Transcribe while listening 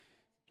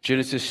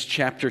Genesis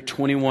chapter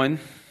 21.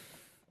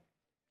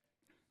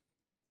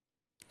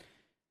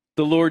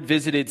 The Lord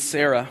visited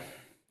Sarah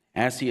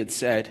as he had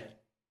said,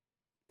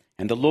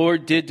 and the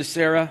Lord did to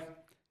Sarah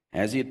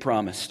as he had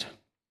promised.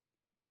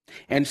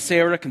 And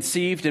Sarah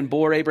conceived and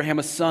bore Abraham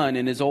a son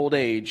in his old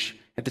age,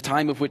 at the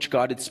time of which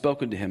God had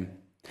spoken to him.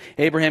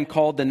 Abraham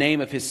called the name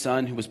of his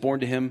son who was born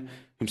to him,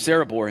 whom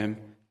Sarah bore him,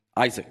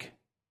 Isaac.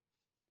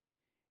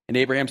 And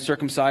Abraham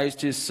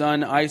circumcised his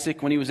son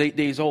Isaac when he was 8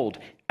 days old,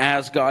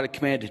 as God had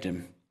commanded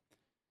him.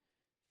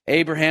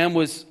 Abraham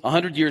was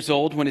 100 years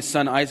old when his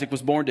son Isaac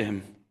was born to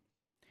him.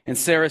 And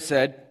Sarah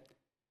said,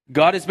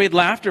 God has made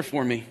laughter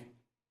for me.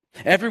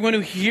 Everyone who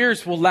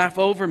hears will laugh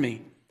over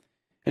me.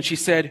 And she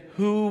said,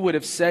 who would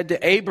have said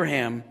to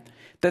Abraham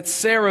that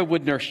Sarah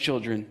would nurse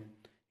children?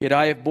 Yet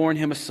I have borne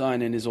him a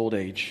son in his old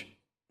age.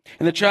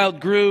 And the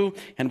child grew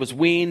and was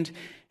weaned,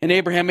 and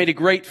Abraham made a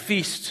great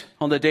feast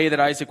on the day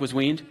that Isaac was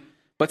weaned.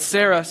 But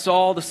Sarah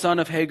saw the son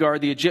of Hagar,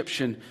 the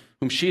Egyptian,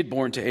 whom she had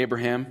borne to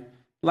Abraham,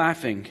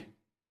 laughing.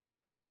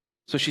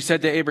 So she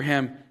said to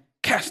Abraham,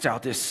 cast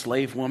out this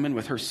slave woman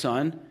with her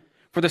son,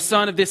 for the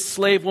son of this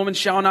slave woman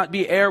shall not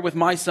be heir with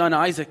my son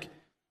Isaac.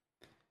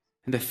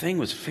 And the thing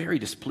was very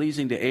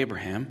displeasing to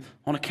Abraham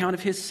on account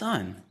of his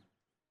son.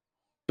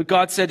 But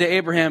God said to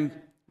Abraham,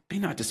 be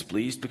not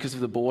displeased because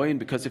of the boy and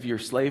because of your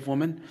slave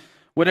woman.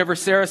 Whatever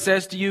Sarah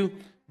says to you,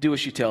 do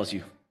as she tells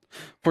you.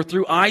 For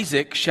through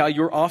Isaac shall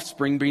your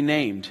offspring be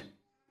named.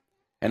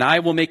 And I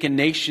will make a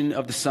nation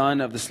of the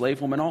son of the slave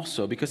woman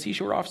also, because he's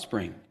your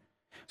offspring.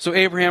 So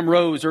Abraham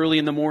rose early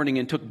in the morning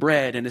and took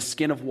bread and a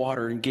skin of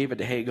water and gave it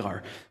to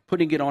Hagar,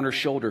 putting it on her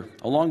shoulder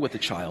along with the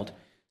child,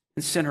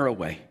 and sent her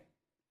away.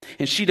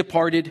 And she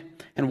departed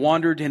and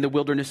wandered in the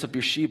wilderness of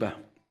Beersheba.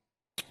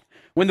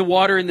 When the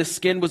water in the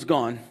skin was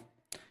gone,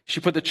 she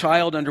put the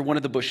child under one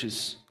of the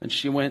bushes, and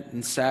she went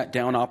and sat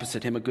down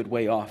opposite him a good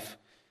way off,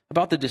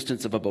 about the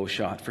distance of a bow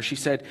shot. For she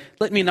said,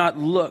 let me not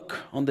look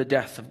on the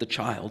death of the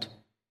child.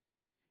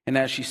 And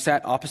as she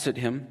sat opposite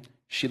him,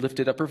 she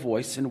lifted up her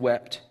voice and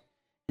wept.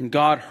 And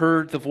God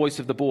heard the voice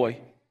of the boy.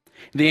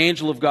 The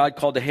angel of God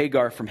called to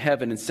Hagar from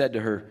heaven and said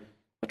to her,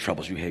 what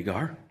troubles you,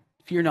 Hagar?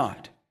 Fear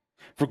not,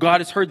 for God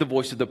has heard the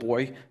voice of the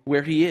boy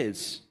where he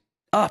is.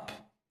 Up,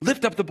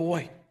 lift up the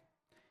boy,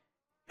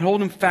 and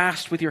hold him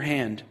fast with your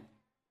hand,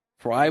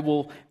 for I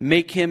will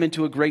make him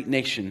into a great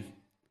nation.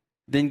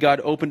 Then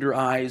God opened her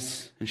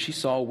eyes, and she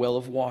saw a well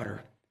of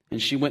water. And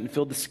she went and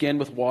filled the skin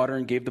with water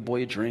and gave the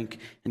boy a drink.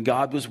 And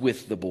God was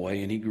with the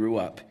boy, and he grew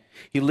up.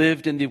 He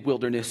lived in the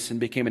wilderness and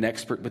became an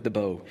expert with the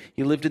bow.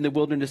 He lived in the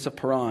wilderness of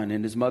Paran,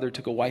 and his mother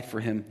took a wife for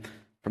him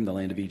from the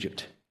land of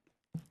Egypt.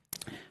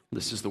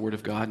 This is the word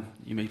of God.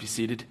 You may be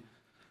seated.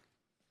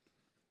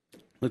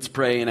 Let's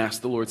pray and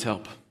ask the Lord's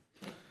help.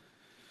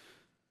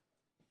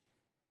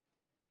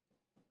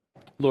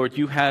 Lord,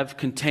 you have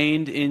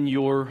contained in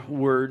your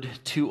word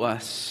to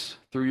us,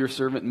 through your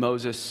servant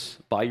Moses,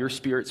 by your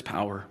Spirit's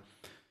power,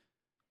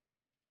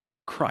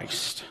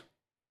 Christ.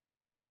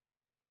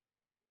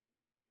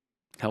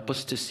 Help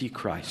us to see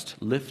Christ.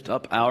 Lift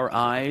up our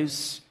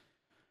eyes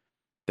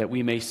that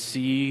we may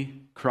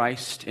see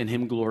Christ and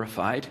him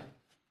glorified.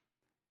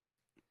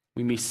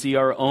 We may see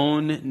our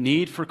own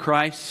need for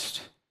Christ.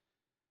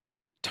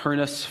 Turn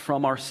us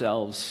from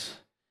ourselves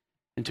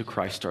into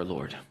Christ our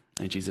Lord.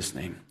 In Jesus'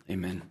 name,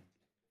 amen.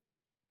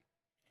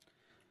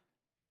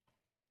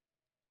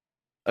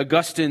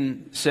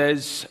 Augustine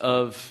says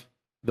of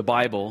the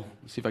Bible,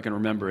 let's see if I can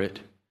remember it,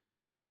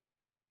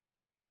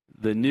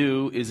 the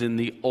new is in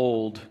the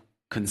old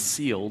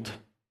concealed,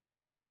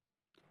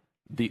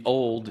 the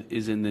old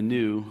is in the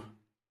new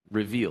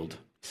revealed.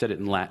 He said it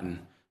in Latin.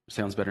 It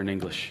sounds better in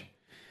English.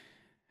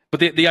 But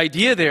the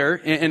idea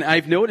there, and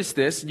I've noticed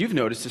this, you've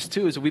noticed this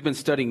too, as we've been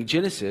studying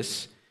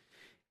Genesis,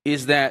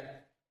 is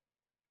that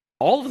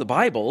all of the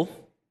Bible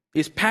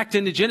is packed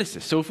into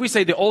Genesis. So if we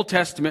say the Old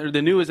Testament or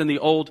the New is in the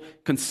Old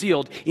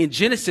concealed, in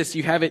Genesis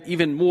you have it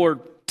even more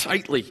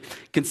tightly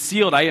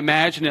concealed. I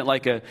imagine it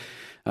like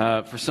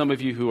for some of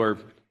you who are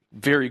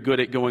very good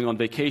at going on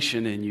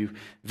vacation and you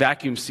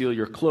vacuum seal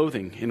your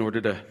clothing in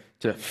order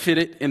to fit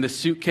it in the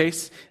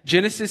suitcase.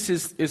 Genesis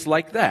is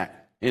like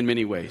that in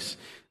many ways.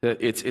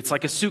 It's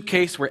like a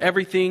suitcase where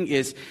everything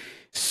is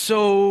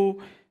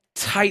so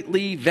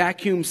tightly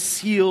vacuum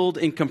sealed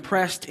and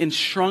compressed and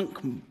shrunk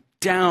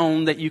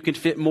down that you can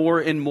fit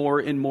more and more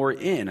and more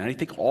in. And I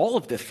think all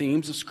of the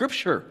themes of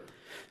Scripture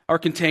are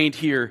contained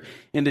here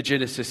in the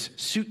Genesis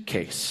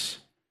suitcase.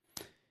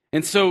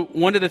 And so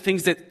one of the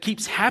things that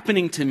keeps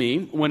happening to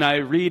me when I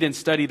read and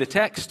study the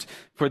text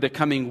for the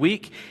coming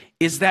week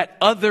is that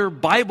other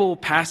Bible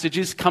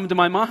passages come to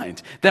my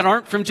mind that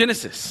aren't from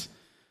Genesis.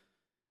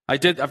 I've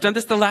done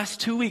this the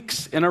last 2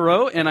 weeks in a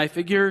row, and I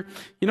figure,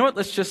 you know what,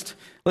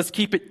 let's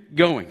keep it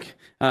going.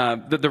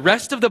 The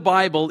rest of the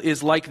Bible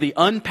is like the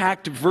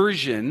unpacked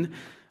version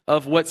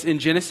of what's in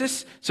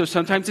Genesis. So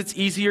sometimes it's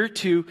easier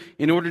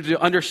in order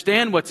to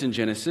understand what's in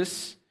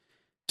Genesis,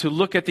 to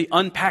look at the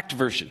unpacked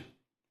version.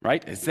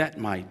 right? Is that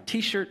my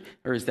t-shirt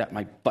or is that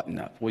my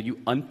button-up? Well, you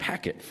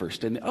unpack it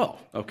first and, oh,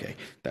 okay,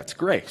 that's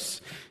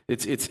grace.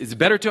 It's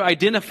better to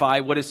identify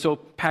what is so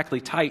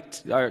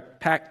packed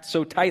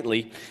so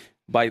tightly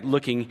by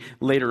looking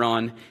later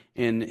on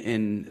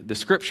in the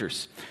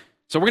scriptures.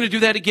 So we're going to do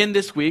that again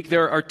this week.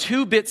 There are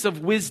two bits of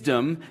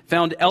wisdom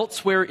found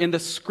elsewhere in the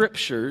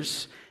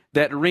scriptures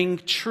that ring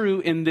true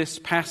in this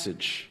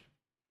passage.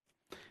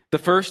 The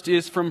first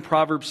is from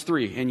Proverbs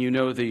 3, and you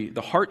know the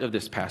heart of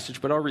this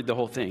passage, but I'll read the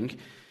whole thing.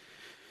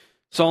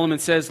 Solomon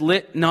says,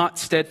 "Let not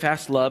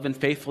steadfast love and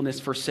faithfulness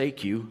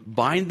forsake you.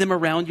 Bind them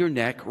around your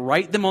neck,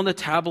 write them on the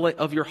tablet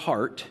of your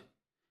heart,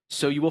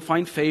 so you will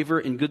find favor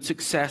and good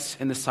success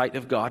in the sight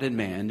of God and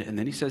man." And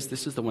then he says,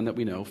 this is the one that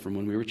we know from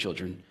when we were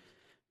children.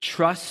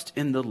 "Trust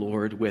in the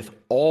Lord with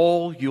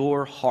all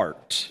your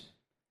heart,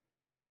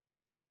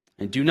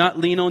 and do not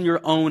lean on your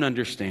own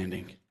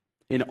understanding.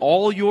 In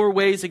all your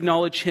ways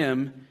acknowledge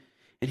him,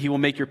 and he will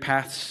make your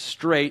paths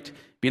straight.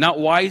 Be not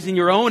wise in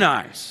your own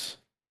eyes.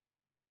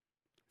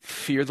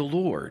 Fear the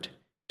Lord.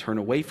 Turn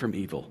away from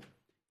evil.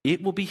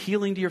 It will be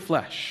healing to your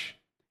flesh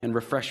and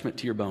refreshment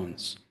to your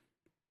bones."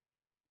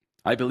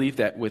 I believe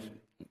that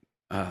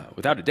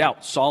without a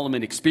doubt,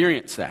 Solomon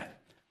experienced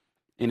that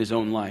in his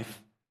own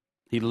life.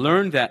 He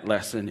learned that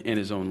lesson in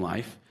his own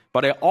life.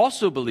 But I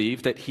also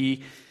believe that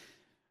he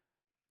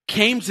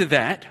came to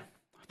that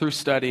through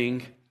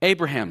studying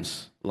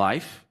Abraham's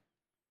life.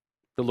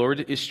 The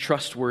Lord is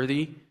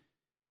trustworthy.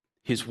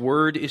 His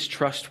word is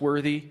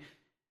trustworthy.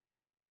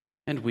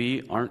 And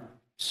we aren't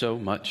so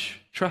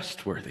much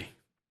trustworthy.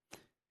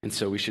 And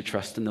so we should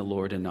trust in the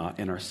Lord and not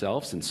in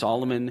ourselves. And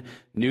Solomon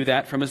knew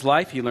that from his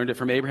life. He learned it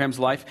from Abraham's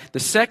life. The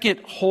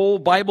second whole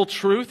Bible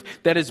truth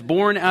that is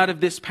born out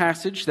of this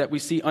passage that we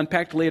see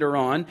unpacked later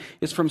on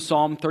is from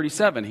Psalm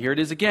 37. Here it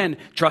is again,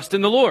 trust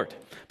in the Lord.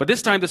 But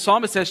this time the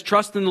psalmist says,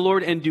 trust in the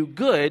Lord and do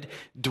good,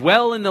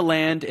 dwell in the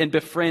land and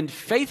befriend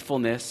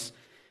faithfulness,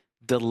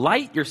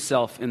 delight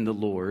yourself in the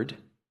Lord,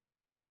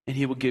 and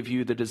he will give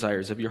you the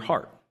desires of your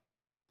heart.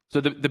 So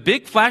the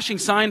big flashing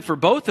sign for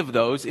both of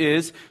those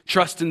is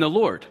trust in the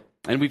Lord.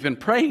 And we've been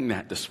praying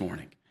that this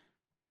morning.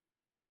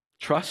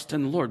 Trust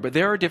in the Lord. But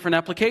there are different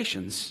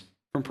applications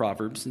from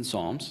Proverbs and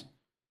Psalms.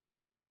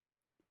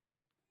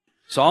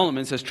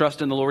 Solomon says,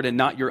 trust in the Lord and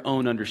not your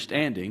own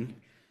understanding.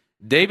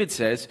 David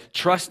says,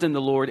 trust in the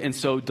Lord and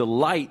so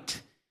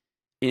delight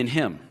in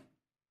him.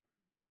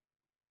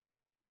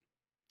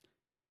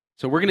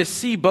 So we're going to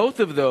see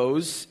both of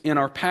those in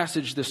our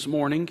passage this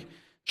morning.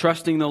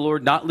 Trusting the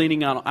Lord, not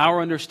leaning on our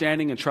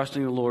understanding, and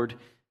trusting the Lord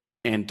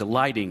and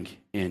delighting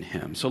in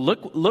him. So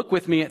look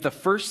with me at the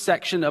first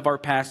section of our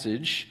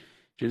passage,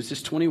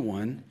 Genesis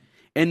 21,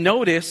 and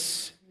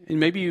notice, and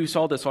maybe you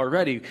saw this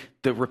already,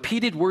 the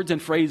repeated words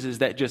and phrases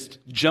that just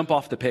jump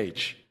off the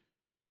page.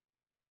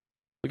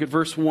 Look at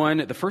verse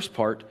 1, at the first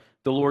part,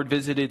 the Lord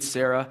visited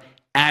Sarah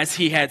as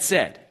he had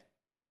said.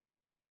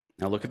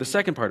 Now look at the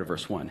second part of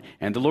verse 1,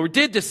 and the Lord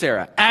did to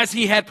Sarah as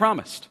he had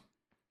promised.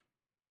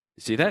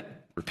 You see that?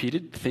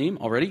 Repeated theme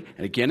already.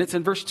 And again, it's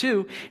in verse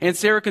 2. And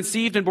Sarah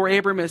conceived and bore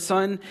Abram a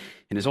son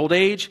in his old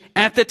age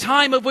at the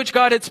time of which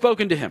God had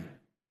spoken to him.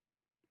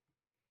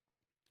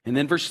 And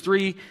then verse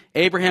 3,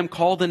 Abraham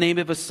called the name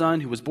of his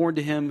son who was born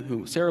to him,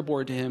 whom Sarah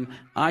bore to him,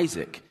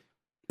 Isaac.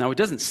 Now it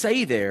doesn't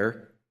say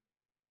there,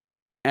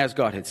 as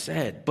God had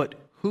said, but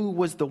who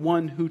was the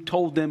one who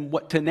told them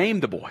what to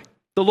name the boy?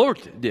 The Lord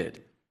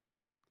did.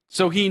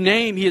 So he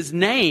is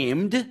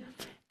named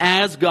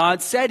as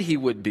God said he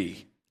would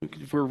be.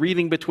 If we're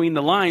reading between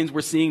the lines, we're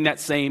seeing that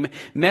same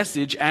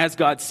message as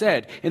God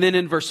said. And then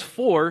in verse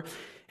 4,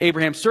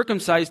 Abraham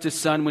circumcised his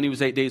son when he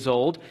was 8 days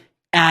old,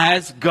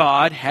 as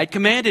God had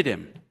commanded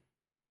him.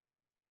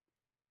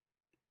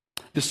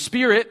 The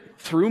Spirit,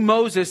 through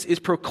Moses, is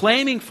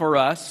proclaiming for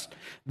us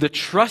the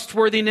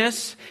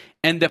trustworthiness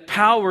and the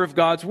power of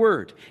God's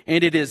word.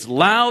 And it is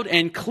loud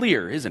and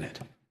clear, isn't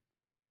it?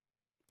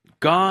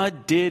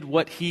 God did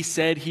what he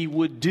said he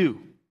would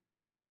do.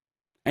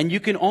 And you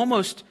can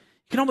almost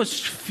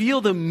feel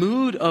the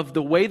mood of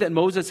the way that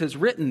Moses has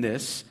written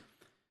this,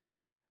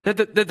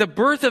 that the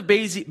birth of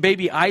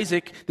baby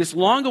Isaac, this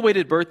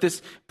long-awaited birth,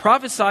 this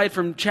prophesied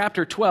from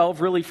chapter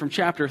 12, really from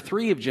chapter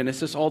 3 of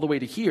Genesis all the way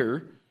to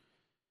here.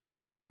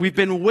 We've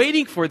been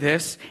waiting for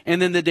this,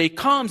 and then the day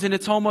comes, and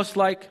it's almost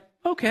like,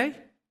 okay,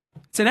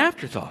 it's an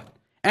afterthought.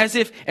 As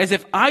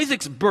if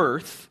Isaac's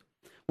birth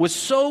was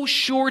so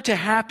sure to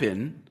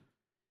happen,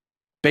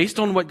 based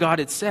on what God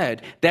had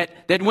said,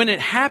 that when it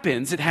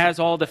happens, it has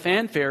all the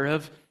fanfare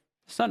of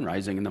sun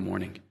rising in the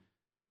morning.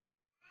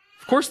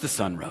 Of course the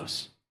sun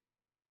rose.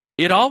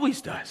 It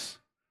always does.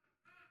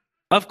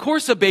 Of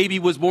course a baby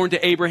was born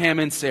to Abraham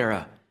and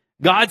Sarah.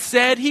 God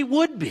said he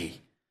would be.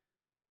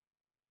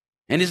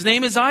 And his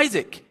name is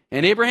Isaac.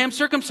 And Abraham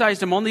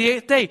circumcised him on the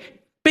 8th day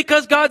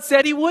because God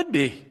said he would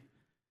be.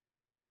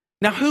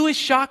 Now who is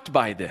shocked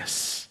by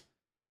this?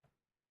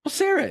 Well,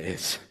 Sarah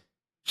is.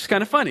 Which is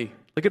kind of funny.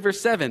 Look at verse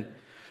 7.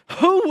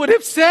 Who would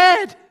have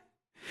said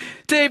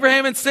to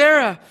Abraham and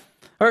Sarah,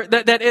 or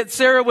that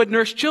Sarah would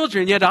nurse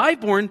children, yet I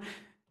born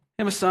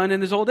him a son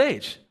in his old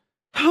age?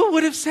 Who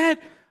would have said,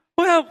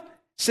 well,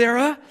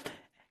 Sarah,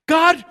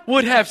 God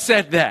would have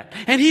said that.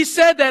 And he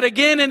said that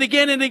again and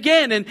again and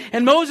again.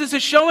 And Moses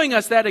is showing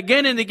us that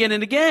again and again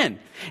and again.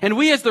 And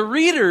we as the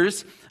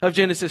readers of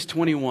Genesis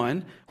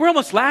 21, we're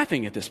almost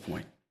laughing at this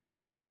point.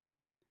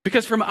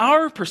 Because from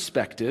our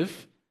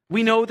perspective,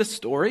 we know the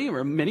story,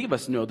 or many of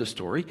us know the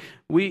story.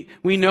 We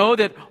know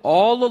that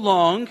all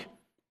along,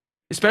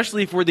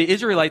 especially for the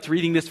Israelites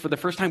reading this for the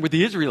first time with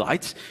the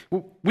Israelites,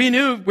 we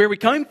knew where we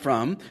came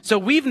from. So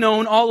we've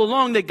known all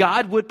along that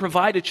God would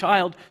provide a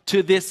child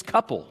to this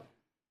couple.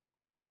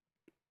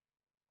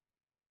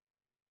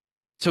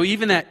 So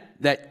even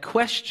that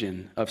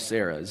question of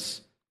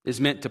Sarah's is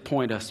meant to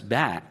point us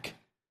back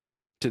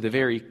to the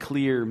very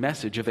clear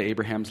message of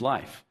Abraham's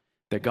life,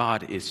 that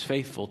God is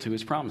faithful to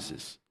his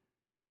promises.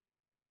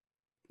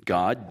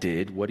 God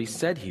did what he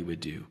said he would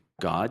do.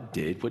 God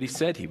did what he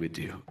said he would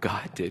do.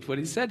 God did what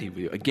he said he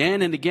would do.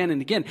 Again and again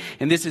and again.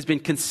 And this has been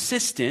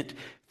consistent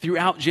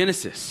throughout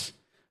Genesis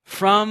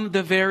from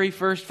the very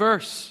first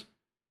verse.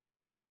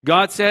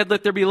 God said,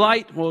 let there be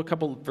light. Well, a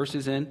couple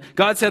verses in.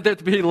 God said, let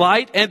there be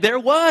light, and there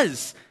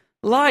was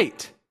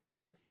light.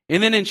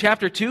 And then in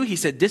chapter 2, he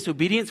said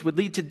disobedience would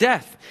lead to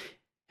death.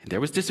 And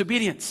there was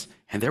disobedience,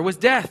 and there was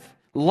death.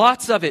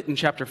 Lots of it in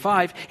chapter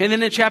 5. And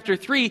then in chapter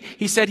 3,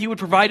 he said he would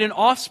provide an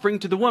offspring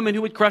to the woman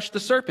who would crush the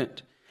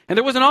serpent. And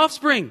there was an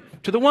offspring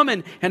to the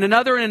woman, and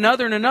another and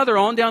another and another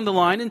on down the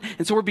line.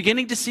 And so we're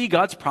beginning to see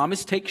God's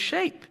promise take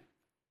shape.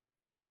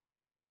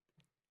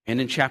 And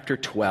in chapter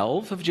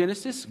 12 of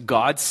Genesis,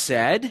 God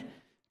said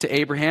to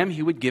Abraham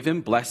he would give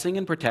him blessing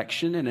and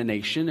protection and a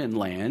nation and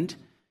land.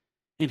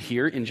 And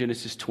here in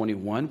Genesis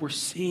 21, we're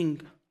seeing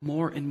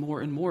more and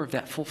more and more of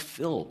that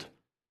fulfilled.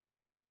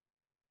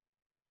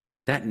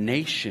 That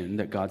nation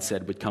that God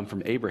said would come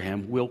from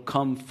Abraham will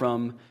come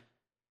from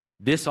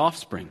this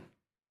offspring.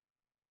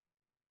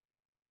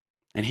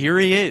 And here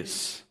he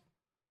is,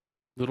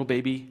 little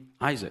baby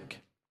Isaac.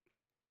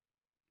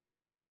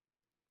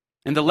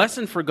 And the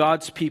lesson for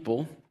God's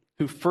people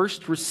who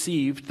first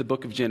received the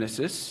book of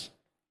Genesis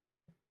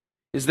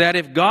is that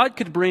if God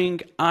could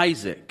bring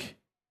Isaac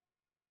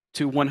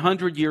to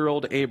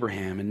 100-year-old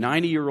Abraham and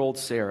 90-year-old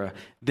Sarah,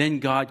 then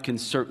God can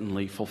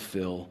certainly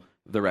fulfill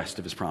the rest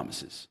of his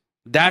promises.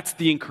 That's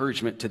the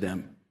encouragement to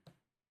them.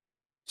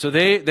 So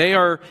they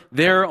are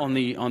there on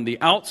the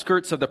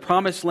outskirts of the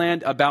promised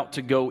land, about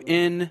to go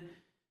in,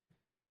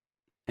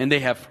 and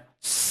they have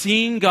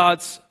seen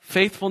God's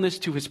faithfulness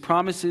to his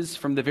promises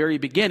from the very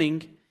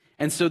beginning,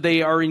 and so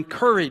they are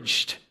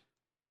encouraged.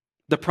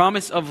 The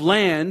promise of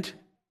land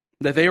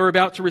that they are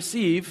about to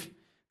receive,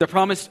 the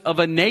promise of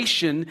a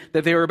nation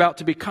that they are about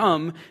to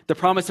become, the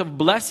promise of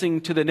blessing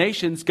to the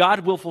nations,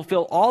 God will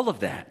fulfill all of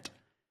that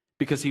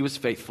because he was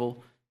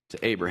faithful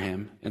to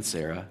Abraham and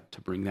Sarah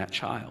to bring that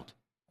child.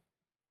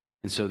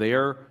 And so they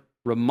are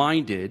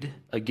reminded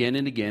again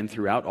and again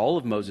throughout all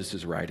of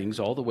Moses' writings,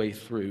 all the way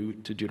through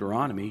to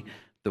Deuteronomy,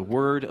 the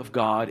word of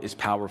God is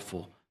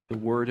powerful. The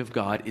word of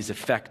God is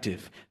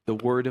effective. The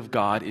word of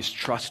God is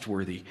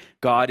trustworthy.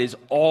 God is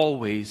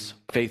always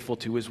faithful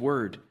to his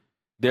word.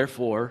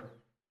 Therefore,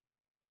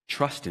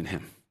 trust in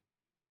him.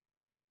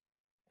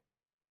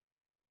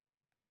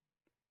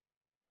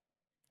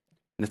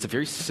 And it's a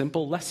very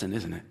simple lesson,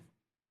 isn't it?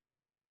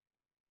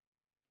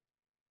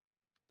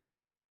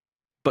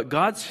 But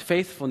God's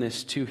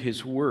faithfulness to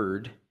his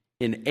word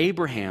in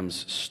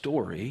Abraham's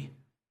story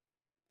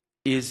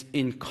is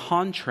in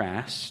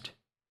contrast,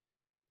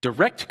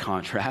 direct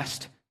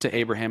contrast to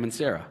Abraham and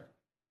Sarah.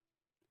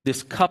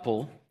 This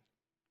couple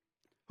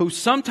who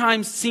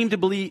sometimes seem to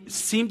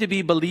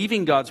be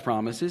believing God's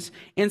promises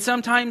and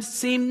sometimes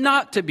seem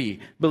not to be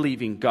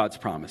believing God's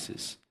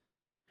promises.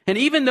 And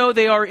even though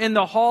they are in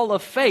the hall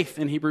of faith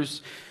in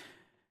Hebrews,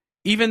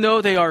 even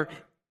though they are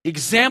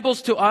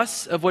examples to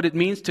us of what it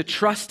means to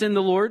trust in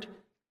the Lord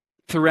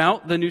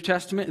throughout the New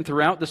Testament and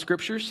throughout the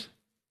Scriptures,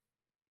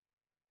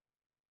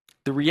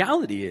 the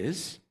reality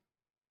is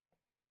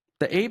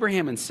that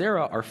Abraham and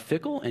Sarah are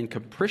fickle and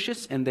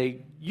capricious, and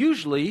they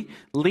usually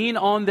lean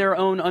on their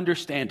own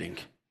understanding.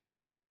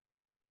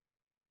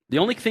 The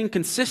only thing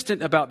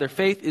consistent about their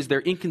faith is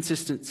their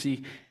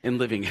inconsistency in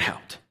living it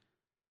out.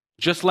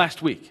 Just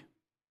last week,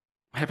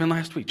 what happened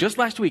last week? Just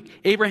last week,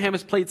 Abraham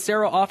has played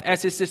Sarah off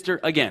as his sister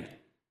again.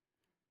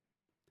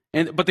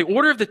 But the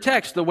order of the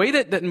text, the way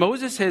that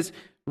Moses has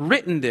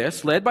written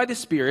this, led by the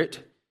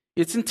Spirit,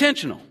 it's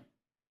intentional.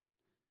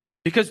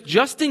 Because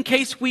just in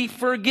case we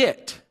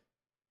forget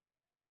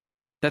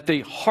that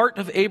the heart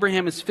of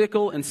Abraham is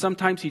fickle and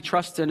sometimes he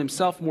trusts in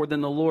himself more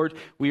than the Lord,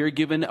 we are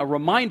given a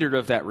reminder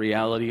of that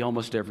reality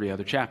almost every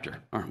other chapter,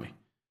 aren't we?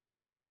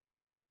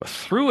 But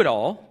through it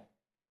all,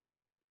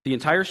 the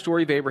entire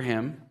story of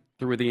Abraham,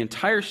 through the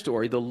entire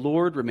story, the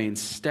Lord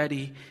remains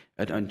steady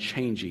and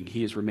unchanging.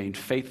 He has remained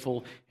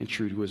faithful and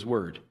true to his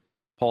word.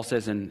 Paul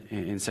says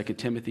in 2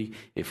 Timothy,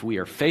 if we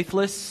are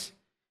faithless,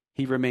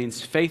 he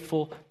remains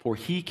faithful, for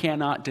he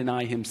cannot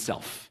deny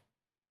himself.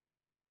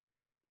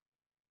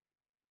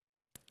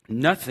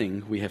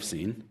 Nothing, we have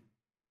seen,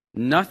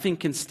 nothing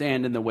can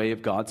stand in the way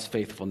of God's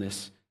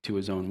faithfulness to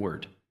his own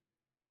word.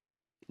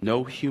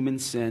 No human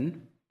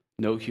sin,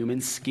 no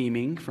human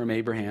scheming from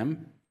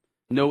Abraham,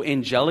 no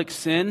angelic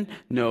sin,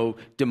 no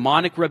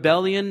demonic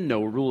rebellion,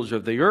 no rulers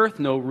of the earth,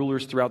 no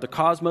rulers throughout the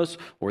cosmos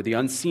or the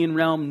unseen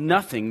realm,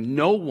 nothing.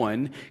 No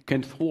one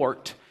can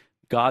thwart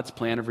God's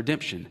plan of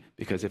redemption,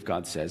 because if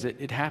God says it,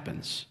 it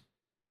happens.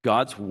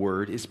 God's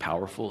word is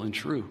powerful and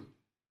true.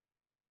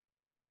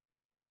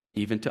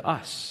 Even to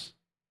us.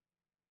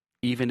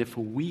 Even if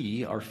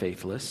we are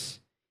faithless,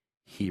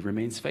 he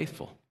remains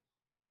faithful.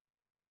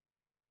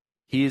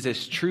 He is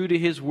as true to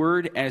his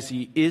word as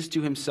he is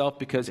to himself,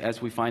 because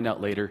as we find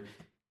out later,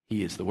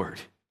 he is the word.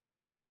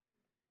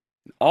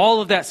 All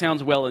of that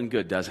sounds well and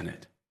good, doesn't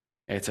it?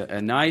 It's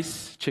a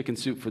nice chicken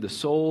soup for the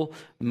soul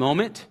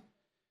moment.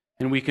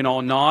 And we can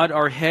all nod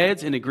our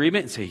heads in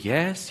agreement and say,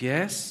 yes,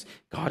 yes,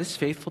 God is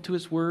faithful to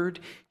his word.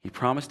 He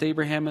promised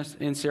Abraham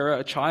and Sarah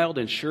a child,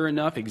 and sure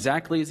enough,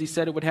 exactly as he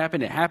said it would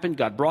happen, it happened.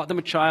 God brought them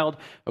a child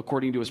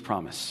according to his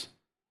promise.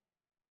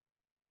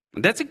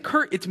 And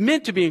it's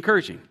meant to be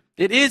encouraging.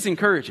 It is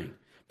encouraging.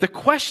 The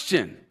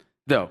question,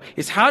 though,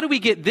 is how do we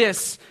get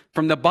this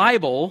from the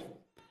Bible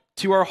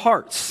to our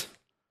hearts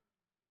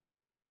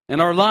and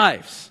our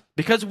lives?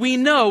 Because we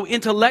know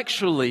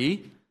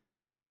intellectually,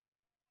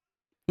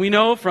 we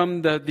know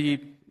from the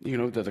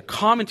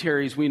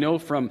commentaries, we know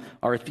from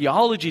our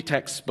theology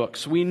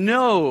textbooks, we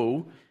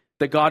know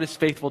that God is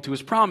faithful to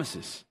his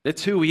promises.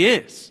 That's who he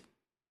is.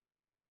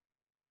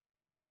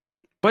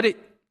 But it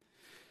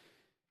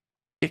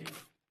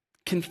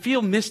can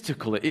feel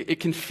mystical. It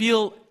can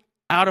feel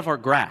out of our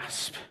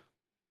grasp.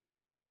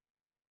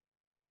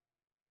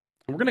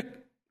 And we're going to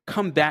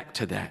come back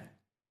to that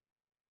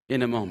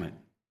in a moment.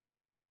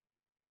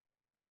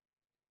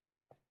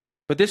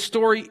 But this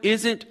story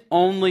isn't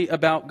only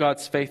about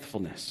God's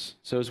faithfulness.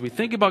 So as we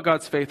think about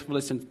God's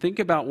faithfulness and think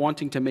about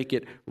wanting to make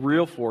it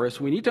real for us,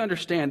 we need to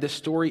understand this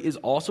story is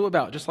also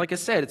about, just like I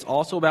said, it's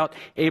also about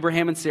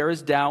Abraham and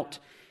Sarah's doubt.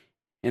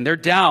 And their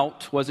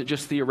doubt wasn't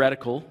just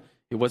theoretical.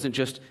 It wasn't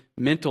just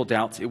mental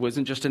doubts. It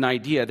wasn't just an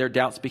idea. Their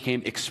doubts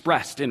became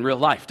expressed in real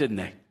life, didn't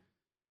they?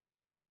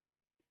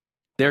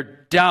 Their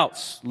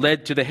doubts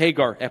led to the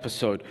Hagar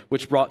episode,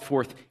 which brought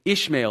forth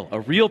Ishmael, a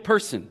real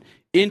person,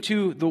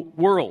 into the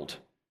world.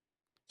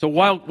 So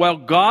while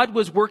God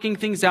was working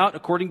things out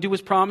according to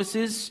his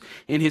promises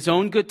in his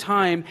own good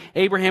time,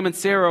 Abraham and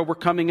Sarah were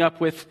coming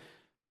up with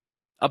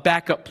a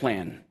backup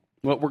plan,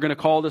 what we're going to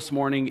call this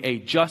morning a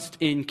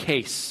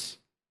just-in-case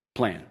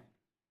plan.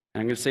 And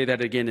I'm going to say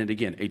that again and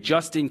again, a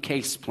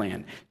just-in-case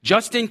plan.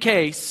 Just in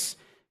case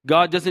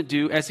God doesn't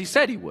do as he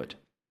said he would.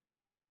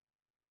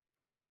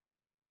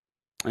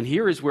 And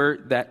here is where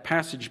that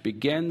passage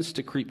begins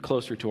to creep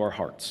closer to our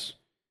hearts,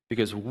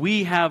 because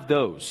we have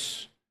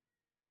those.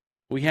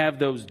 We have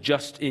those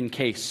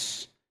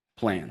just-in-case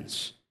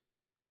plans.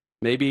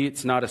 Maybe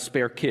it's not a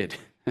spare kid.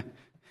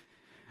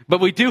 But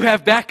we do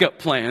have backup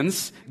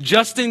plans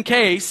just in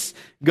case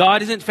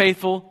God isn't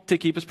faithful to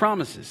keep his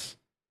promises.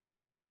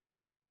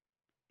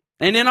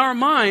 And in our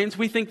minds,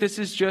 we think this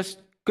is just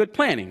good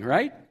planning,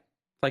 right?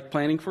 Like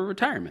planning for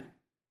retirement.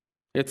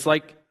 It's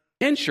like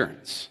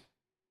insurance.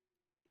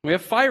 We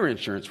have fire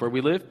insurance where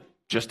we live,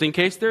 just in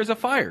case there's a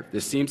fire.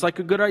 This seems like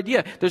a good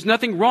idea. There's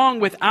nothing wrong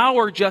with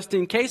our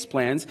just-in-case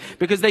plans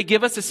because they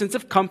give us a sense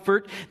of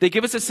comfort. They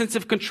give us a sense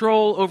of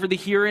control over the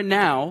here and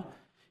now.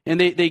 And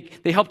they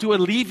help to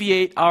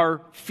alleviate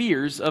our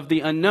fears of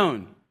the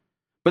unknown.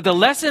 But the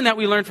lesson that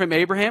we learn from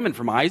Abraham and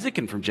from Isaac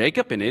and from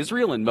Jacob and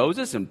Israel and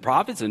Moses and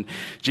prophets and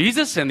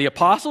Jesus and the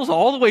apostles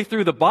all the way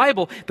through the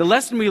Bible, the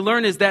lesson we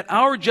learn is that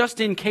our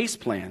just-in-case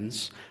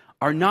plans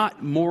are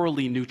not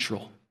morally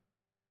neutral.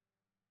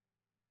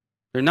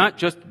 They're not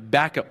just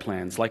backup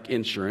plans like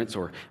insurance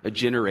or a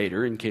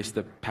generator in case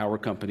the power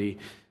company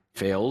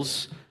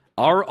fails.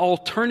 Our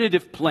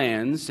alternative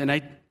plans,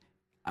 and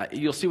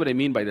you'll see what I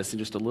mean by this in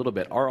just a little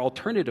bit, our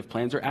alternative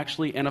plans are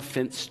actually an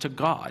offense to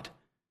God.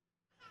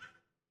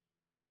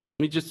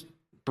 Let me just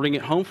bring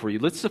it home for you.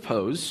 Let's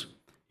suppose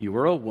you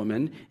are a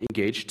woman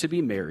engaged to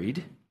be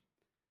married,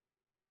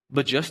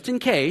 but just in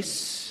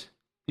case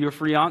your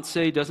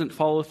fiancé doesn't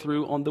follow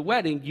through on the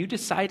wedding, you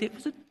decide it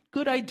was a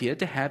good idea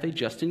to have a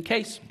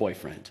just-in-case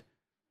boyfriend.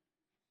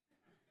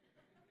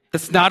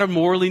 That's not a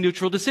morally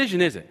neutral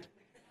decision, is it?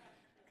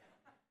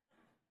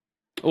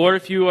 Or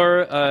if you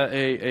are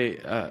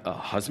a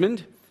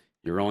husband,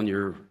 you're on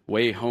your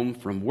way home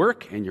from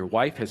work, and your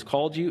wife has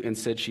called you and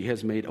said she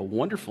has made a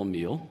wonderful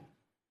meal,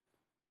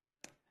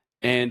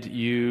 and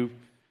you,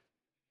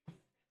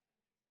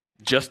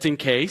 just in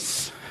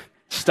case,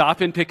 stop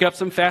and pick up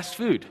some fast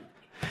food.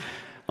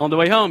 On the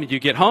way home, you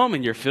get home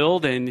and you're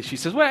filled, and she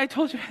says, well, I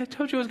told you I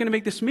was going to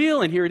make this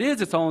meal, and here it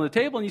is, it's all on the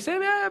table. And you say,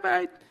 yeah,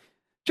 but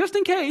just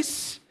in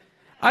case,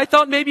 I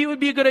thought maybe it would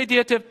be a good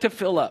idea to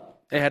fill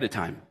up ahead of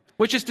time.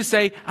 Which is to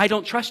say, I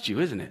don't trust you,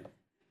 isn't it?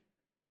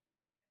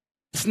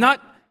 It's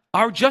not,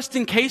 our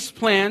just-in-case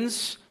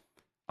plans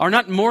are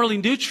not morally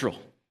neutral.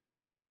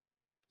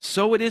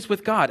 So it is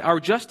with God. Our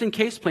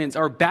just-in-case plans,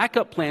 our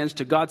backup plans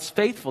to God's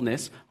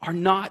faithfulness are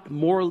not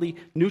morally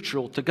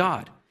neutral to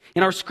God.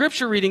 In our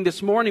scripture reading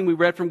this morning, we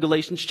read from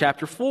Galatians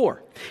chapter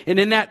 4. And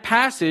in that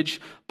passage,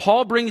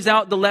 Paul brings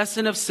out the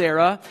lesson of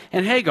Sarah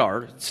and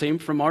Hagar, same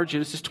from our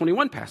Genesis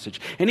 21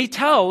 passage. And he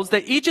tells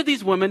that each of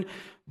these women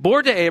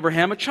bore to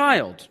Abraham a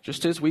child,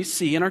 just as we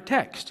see in our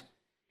text.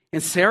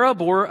 And Sarah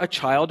bore a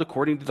child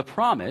according to the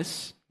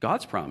promise,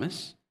 God's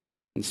promise,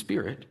 in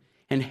spirit.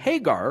 And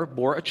Hagar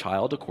bore a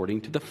child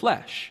according to the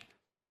flesh.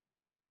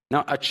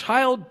 Now, a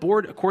child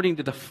born according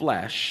to the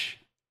flesh,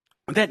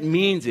 what that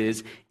means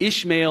is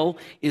Ishmael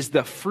is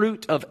the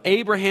fruit of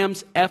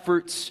Abraham's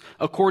efforts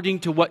according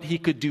to what he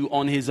could do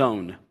on his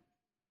own,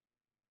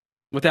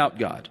 without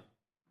God,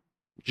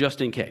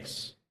 just in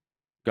case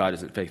God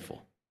isn't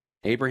faithful.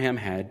 Abraham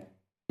had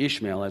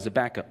Ishmael as a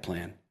backup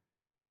plan.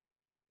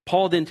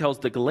 Paul then tells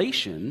the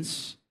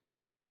Galatians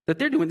that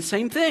they're doing the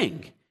same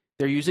thing.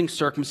 They're using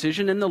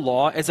circumcision and the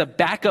law as a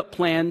backup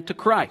plan to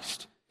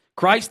Christ.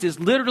 Christ is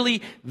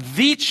literally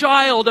the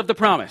child of the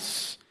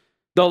promise,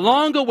 the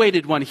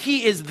long-awaited one.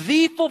 He is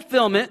the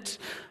fulfillment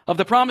of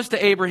the promise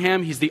to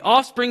Abraham. He's the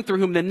offspring through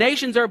whom the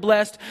nations are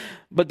blessed.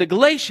 But the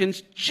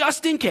Galatians,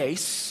 just in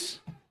case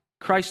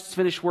Christ's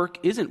finished work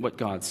isn't what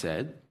God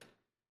said,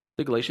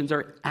 the Galatians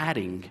are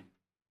adding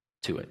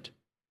to it.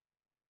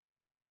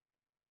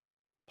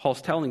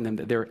 Paul's telling them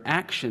that their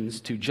actions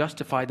to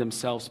justify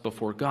themselves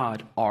before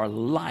God are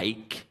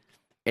like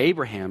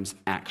Abraham's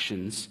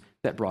actions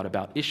that brought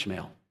about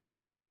Ishmael.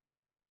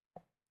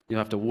 You'll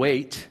have to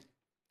wait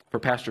for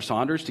Pastor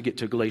Saunders to get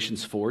to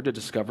Galatians 4 to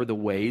discover the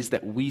ways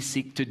that we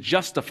seek to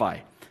justify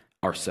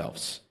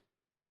ourselves.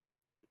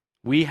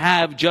 We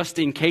have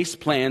just-in-case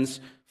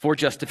plans for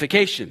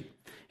justification,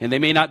 and they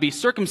may not be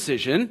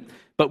circumcision,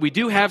 but we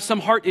do have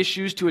some heart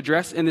issues to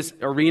address in this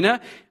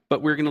arena,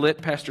 but we're going to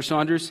let Pastor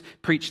Saunders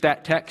preach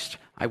that text.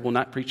 I will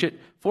not preach it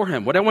for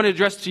him. What I want to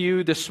address to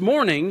you this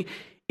morning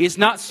is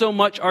not so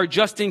much our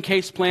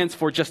just-in-case plans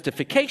for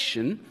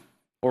justification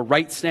or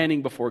right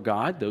standing before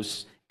God,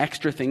 those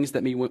extra things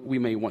that we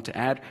may want to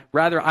add.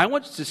 Rather, I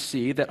want us to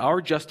see that our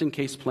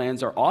just-in-case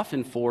plans are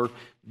often for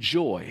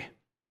joy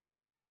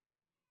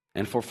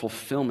and for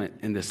fulfillment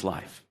in this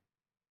life.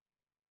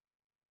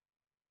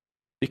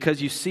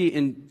 Because you see,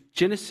 in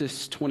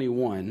Genesis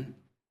 21,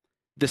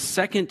 the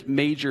second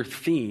major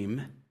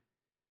theme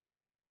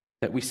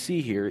that we see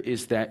here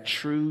is that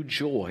true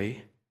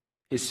joy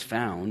is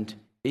found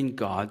in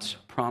God's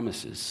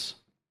promises.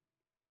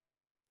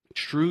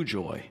 True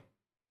joy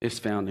is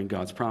found in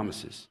God's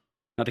promises.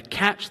 Now, to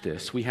catch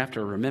this, we have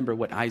to remember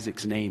what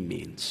Isaac's name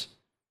means.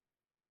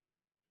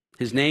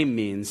 His name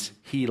means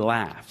he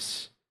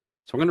laughs.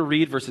 So we're going to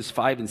read verses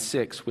 5 and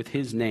 6 with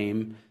his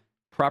name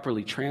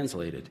properly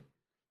translated.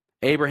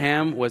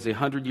 Abraham was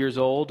 100 years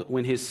old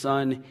when his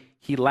son,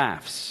 he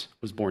laughs,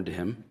 was born to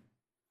him.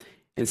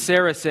 And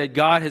Sarah said,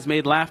 God has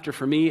made laughter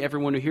for me.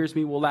 Everyone who hears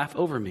me will laugh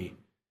over me.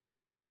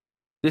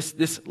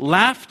 This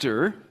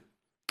laughter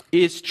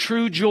is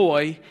true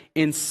joy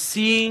in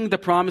seeing the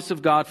promise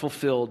of God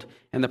fulfilled,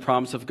 and the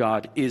promise of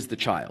God is the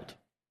child.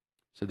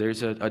 So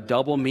there's a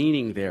double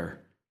meaning there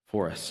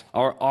for us.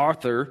 Our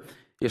author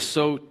is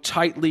so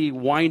tightly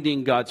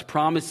winding God's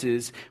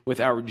promises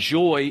with our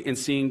joy in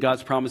seeing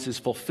God's promises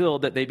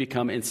fulfilled that they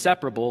become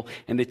inseparable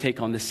and they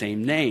take on the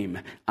same name,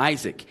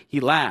 Isaac. He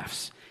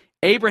laughs.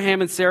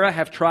 Abraham and Sarah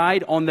have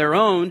tried on their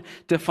own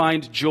to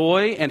find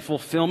joy and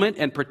fulfillment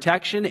and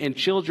protection and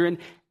children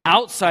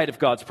outside of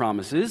God's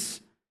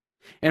promises.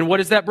 And what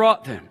has that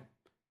brought them?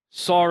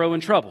 Sorrow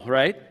and trouble,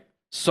 right?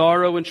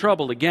 Sorrow and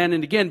trouble again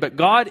and again. But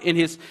God, in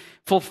his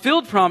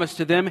fulfilled promise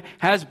to them,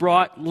 has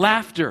brought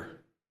laughter.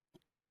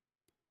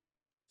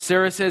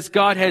 Sarah says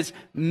God has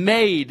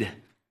made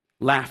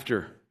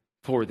laughter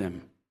for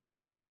them.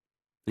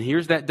 And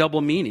here's that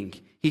double meaning.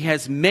 He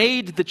has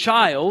made the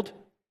child.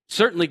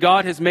 Certainly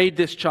God has made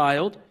this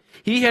child.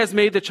 He has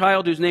made the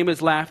child whose name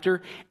is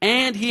laughter,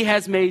 and he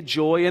has made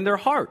joy in their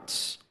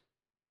hearts.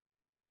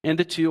 And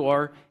the two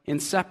are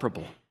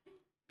inseparable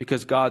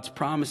because God's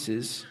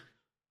promises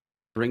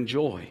bring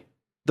joy.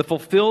 The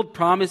fulfilled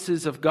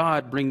promises of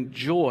God bring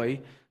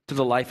joy to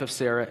the life of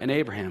Sarah and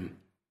Abraham.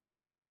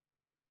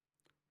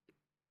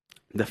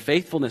 The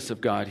faithfulness of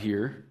God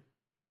here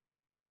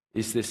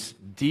is this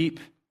deep,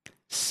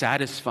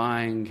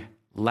 satisfying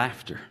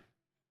laughter.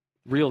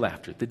 Real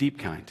laughter, the deep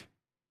kind.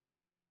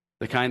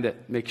 The kind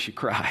that makes you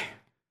cry.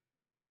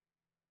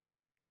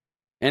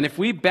 And if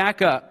we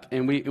back up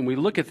and we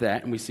look at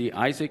that and we see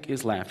Isaac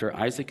is laughter,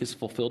 Isaac is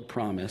fulfilled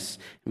promise,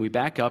 and we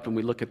back up and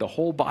we look at the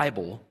whole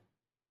Bible,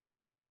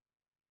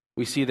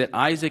 we see that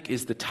Isaac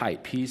is the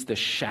type. He's the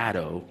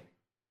shadow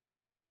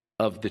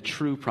of the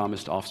true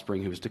promised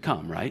offspring who is to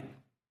come, right?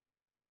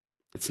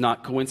 It's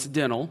not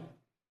coincidental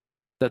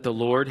that the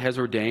Lord has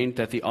ordained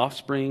that the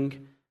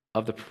offspring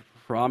of the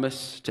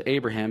promise to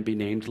Abraham be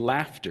named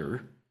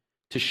laughter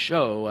to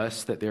show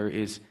us that there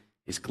is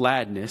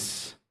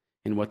gladness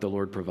in what the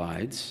Lord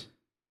provides.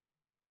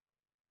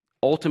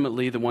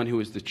 Ultimately, the one who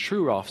is the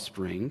true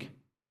offspring,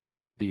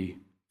 the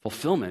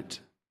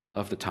fulfillment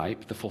of the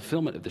type, the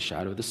fulfillment of the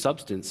shadow, the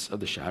substance of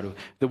the shadow,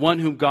 the one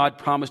whom God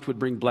promised would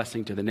bring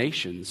blessing to the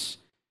nations,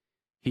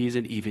 he is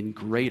an even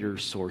greater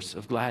source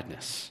of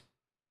gladness,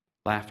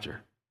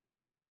 laughter.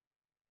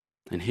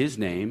 And his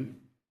name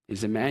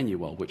is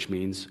Emmanuel, which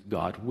means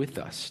God with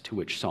us, to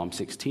which Psalm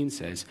 16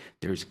 says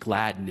there's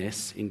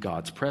gladness in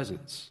God's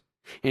presence.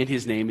 And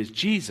his name is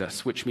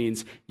Jesus, which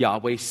means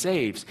Yahweh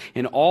saves.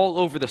 And all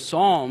over the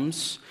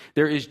Psalms,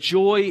 there is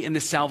joy in the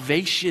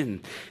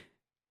salvation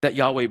that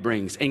Yahweh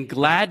brings and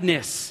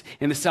gladness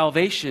in the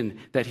salvation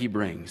that he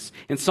brings.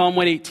 And Psalm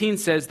 118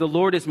 says, the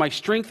Lord is my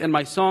strength and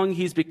my song.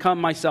 He's become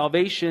my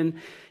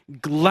salvation.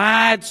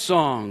 Glad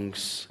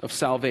songs of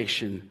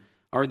salvation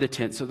are the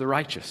tents of the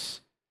righteous.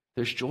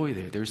 There's joy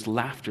there. There's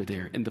laughter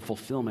there in the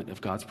fulfillment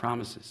of God's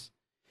promises.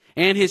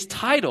 And his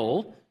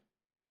title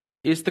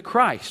is the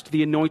Christ,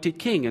 the anointed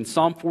king. And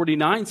Psalm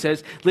 49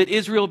 says, let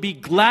Israel be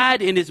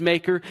glad in his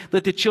maker.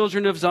 Let the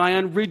children of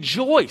Zion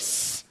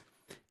rejoice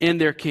in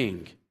their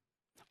king.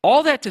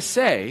 All that to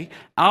say,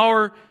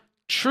 our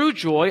true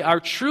joy, our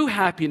true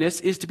happiness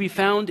is to be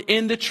found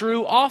in the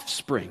true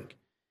offspring.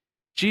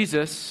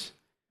 Jesus,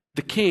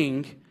 the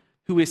king,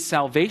 who is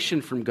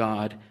salvation from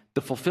God,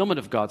 the fulfillment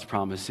of God's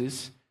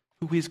promises,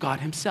 who is God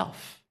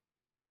himself.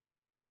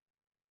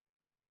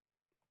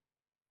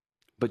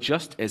 But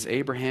just as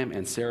Abraham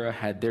and Sarah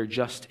had their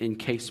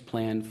just-in-case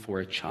plan for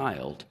a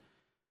child,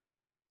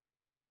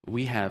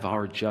 we have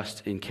our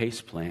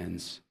just-in-case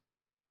plans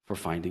for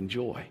finding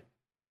joy.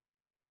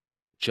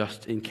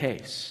 Just in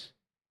case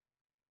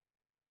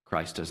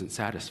Christ doesn't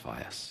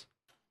satisfy us.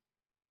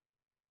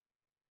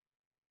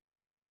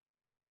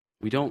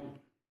 We don't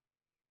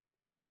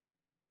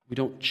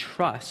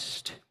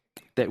trust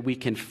that we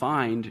can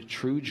find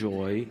true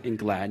joy and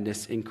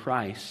gladness in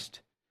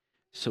Christ.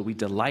 So we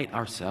delight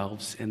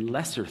ourselves in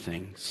lesser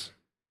things.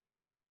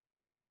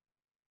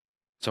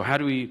 So how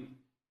do we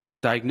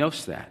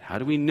diagnose that? How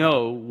do we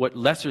know what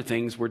lesser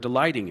things we're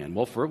delighting in?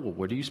 Well,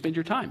 where do you spend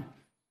your time?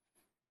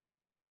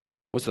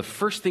 What's the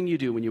first thing you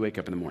do when you wake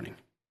up in the morning?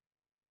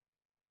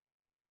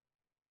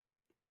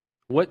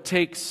 What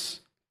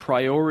takes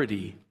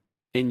priority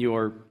in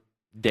your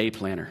day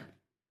planner?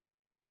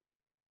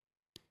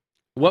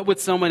 What would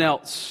someone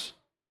else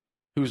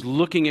who's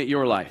looking at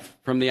your life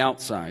from the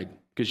outside,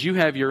 because you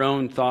have your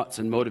own thoughts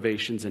and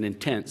motivations and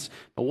intents,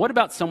 but what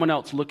about someone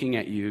else looking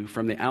at you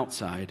from the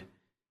outside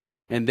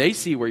and they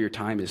see where your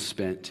time is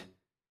spent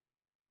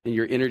and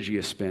your energy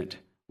is spent?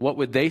 What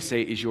would they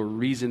say is your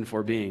reason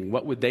for being?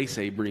 What would they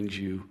say brings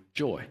you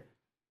joy?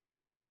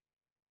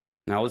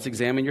 Now let's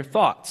examine your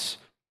thoughts.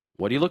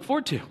 What do you look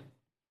forward to?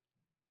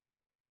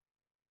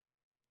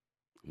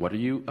 What are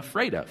you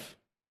afraid of?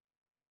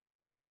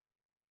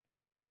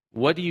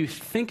 What do you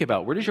think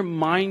about? Where does your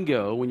mind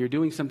go when you're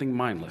doing something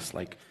mindless,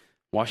 like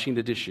washing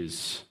the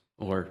dishes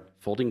or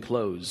folding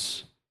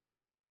clothes?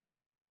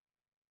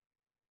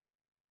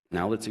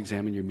 Now let's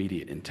examine your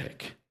media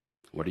intake.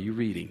 What are you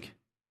reading?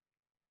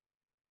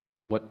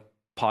 What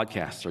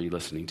podcasts are you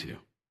listening to?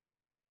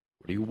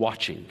 What are you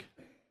watching?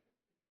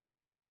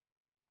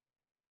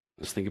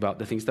 Let's think about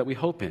the things that we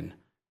hope in.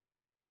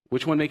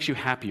 Which one makes you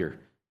happier?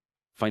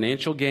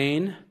 Financial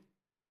gain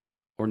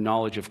or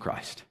knowledge of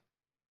Christ?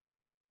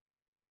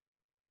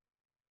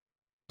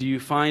 Do you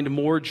find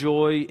more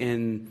joy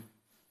in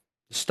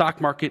the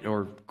stock market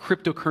or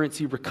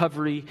cryptocurrency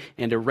recovery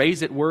and a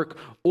raise at work,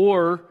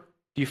 or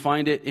do you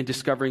find it in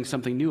discovering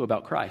something new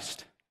about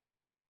Christ?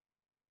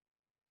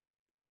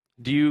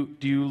 Do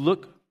you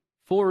look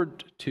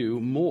forward to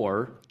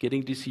more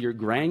getting to see your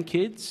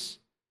grandkids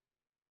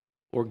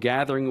or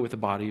gathering with the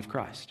body of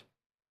Christ?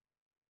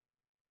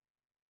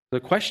 The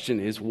question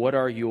is, what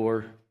are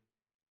your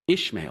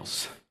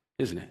Ishmaels,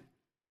 isn't it?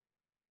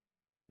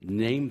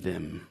 Name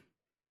them.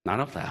 Not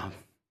out loud.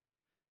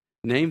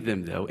 Name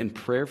them, though, and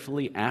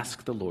prayerfully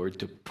ask the Lord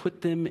to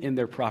put them in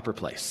their proper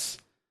place.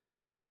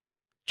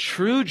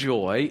 True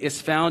joy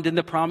is found in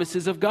the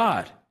promises of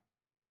God,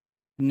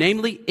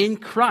 namely in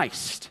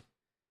Christ.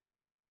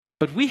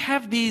 But we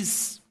have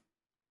these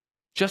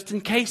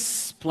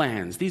just-in-case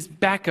plans, these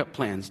backup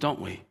plans,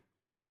 don't we?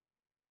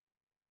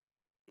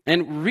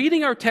 And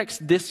reading our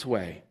text this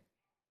way,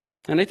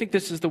 and I think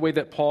this is the way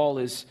that Paul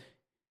is,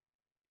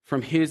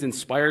 from his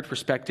inspired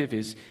perspective,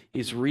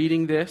 is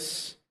reading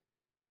this.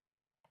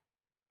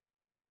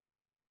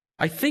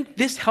 I think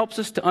this helps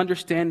us to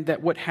understand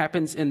that what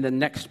happens in the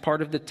next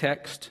part of the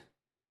text,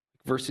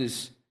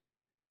 verses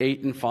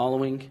 8 and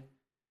following,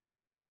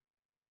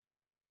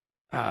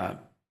 that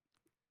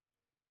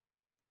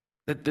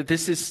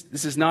this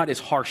is not as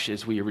harsh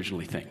as we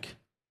originally think.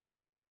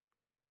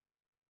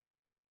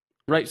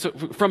 Right? So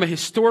from a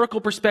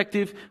historical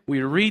perspective,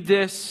 we read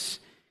this,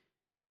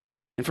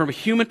 and from a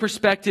human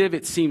perspective,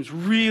 it seems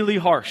really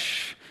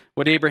harsh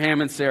what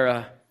Abraham and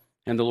Sarah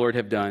and the Lord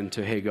have done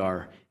to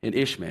Hagar and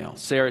Ishmael.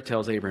 Sarah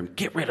tells Abraham,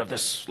 get rid of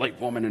this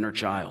slave woman and her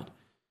child.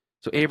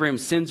 So Abraham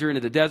sends her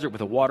into the desert with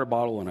a water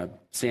bottle and a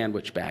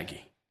sandwich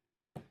baggie.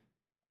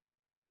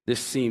 This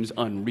seems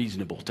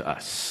unreasonable to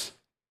us.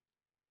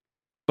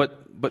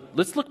 But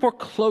let's look more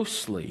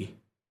closely.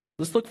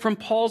 Let's look from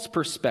Paul's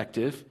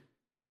perspective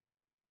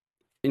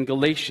in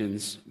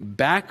Galatians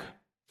back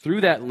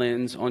through that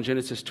lens on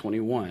Genesis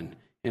 21.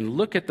 and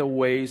look at the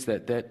ways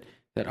that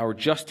our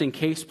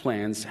just-in-case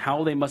plans,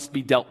 how they must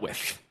be dealt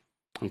with.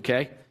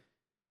 Okay?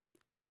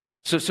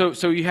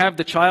 So you have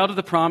the child of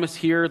the promise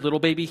here, little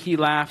baby he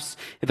laughs,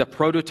 the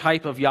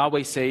prototype of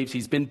Yahweh saves.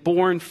 He's been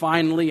born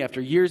finally after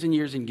years and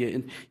years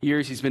and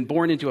years. He's been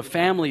born into a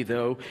family,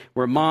 though,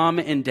 where mom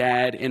and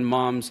dad and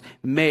mom's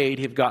maid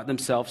have got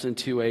themselves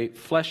into a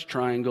flesh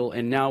triangle,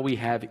 and now we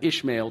have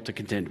Ishmael to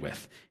contend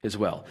with as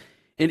well.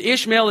 And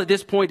Ishmael at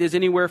this point is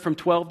anywhere from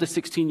 12 to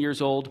 16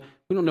 years old.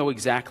 We don't know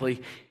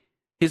exactly.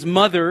 His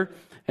mother,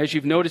 as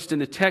you've noticed in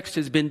the text,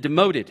 has been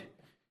demoted.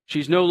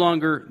 She's no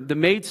longer the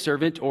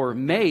maidservant or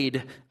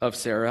maid of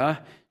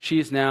Sarah. She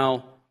is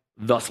now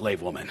the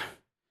slave woman.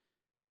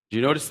 Do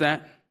you notice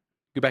that?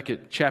 Go back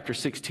at chapter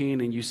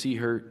 16 and you see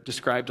her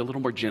described a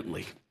little more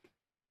gently.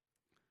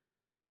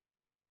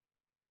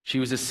 She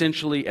was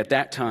essentially, at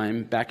that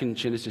time, back in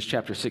Genesis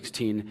chapter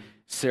 16,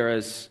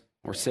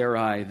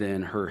 Sarai,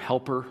 then her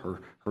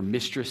helper, her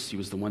mistress. She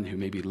was the one who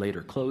maybe laid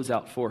her clothes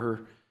out for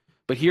her.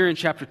 But here in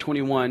chapter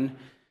 21,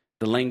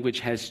 the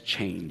language has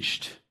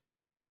changed.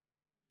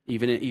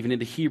 Even in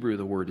the Hebrew,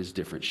 the word is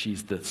different.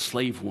 She's the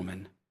slave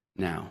woman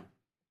now.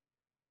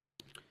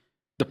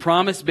 The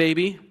promised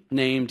baby,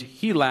 named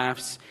He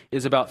Laughs,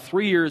 is about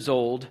 3 years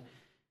old,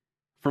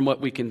 from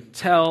what we can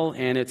tell,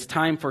 and it's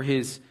time for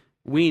his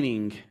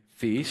weaning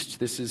feast.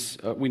 This is,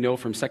 we know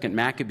from 2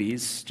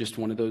 Maccabees, just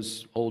one of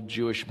those old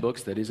Jewish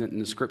books that isn't in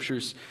the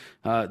scriptures,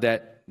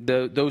 that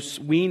those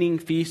weaning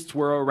feasts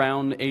were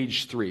around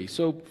age 3.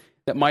 So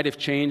that might have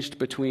changed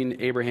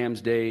between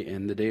Abraham's day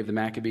and the day of the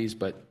Maccabees,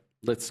 but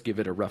let's give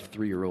it a rough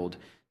 3-year-old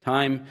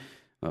time.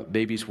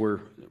 Babies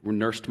were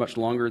nursed much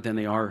longer than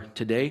they are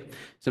today.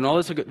 So now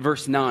let's look at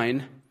verse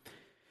 9.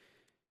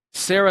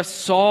 Sarah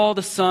saw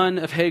the son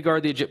of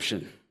Hagar the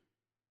Egyptian.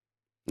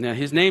 Now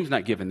his name's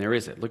not given there,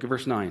 is it? Look at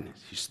verse 9.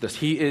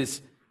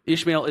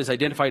 Ishmael is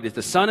identified as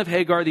the son of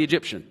Hagar the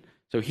Egyptian.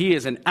 So he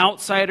is an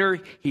outsider,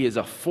 he is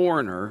a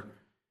foreigner,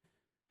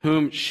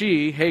 whom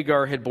she,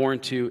 Hagar, had born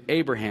to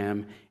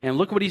Abraham. And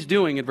look what he's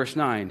doing in verse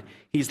 9.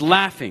 He's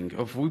laughing.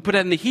 If we put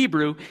that in the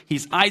Hebrew,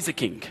 he's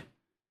Isaacing.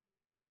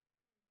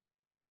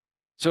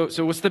 So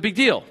what's the big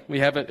deal? We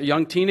have a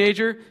young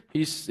teenager.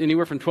 He's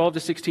anywhere from 12 to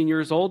 16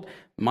 years old.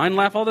 Mine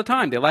laugh all the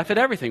time. They laugh at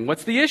everything.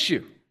 What's the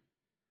issue?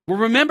 Well,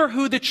 remember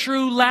who the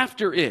true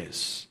laughter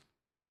is.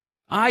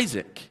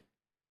 Isaac,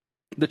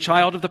 the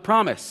child of the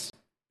promise.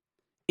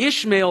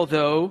 Ishmael,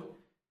 though,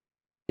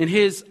 in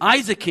his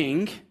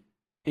Isaacing,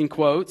 in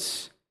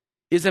quotes,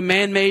 is a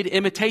man-made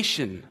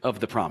imitation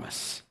of the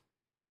promise.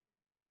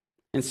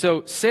 And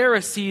so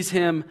Sarah sees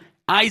him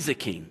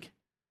Isaacing.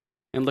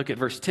 And look at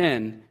verse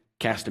 10,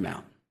 cast him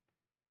out.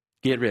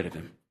 Get rid of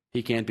him.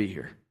 He can't be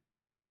here.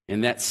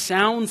 And that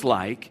sounds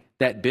like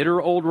that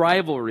bitter old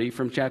rivalry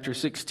from chapter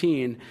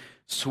 16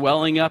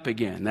 swelling up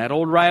again. That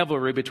old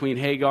rivalry between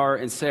Hagar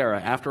and Sarah.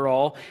 After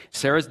all,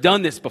 Sarah's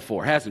done this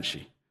before, hasn't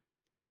she?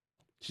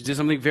 She did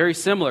something very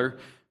similar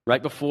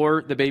right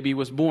before the baby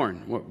was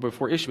born,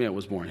 before Ishmael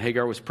was born.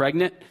 Hagar was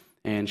pregnant,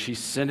 and she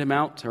sent him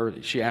out, or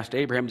she asked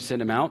Abraham to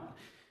send him out,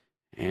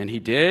 and he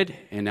did.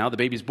 And now the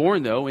baby's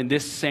born, though, and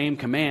this same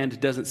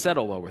command doesn't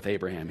settle well with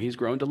Abraham. He's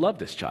grown to love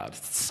this child.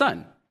 It's his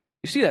son.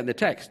 You see that in the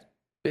text.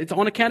 It's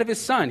on account of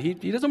his son. He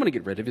doesn't want to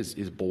get rid of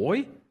his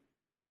boy.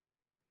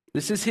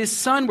 This is his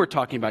son we're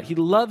talking about. He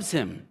loves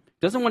him,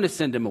 doesn't want to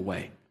send him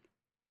away.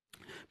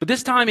 But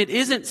this time it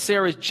isn't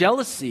Sarah's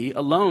jealousy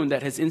alone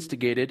that has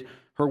instigated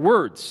her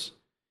words.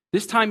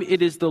 This time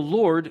it is the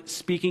Lord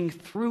speaking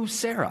through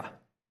Sarah.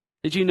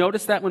 Did you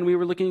notice that when we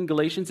were looking in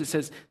Galatians? It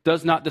says,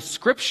 does not the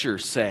scripture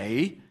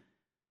say,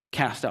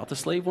 cast out the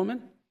slave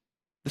woman?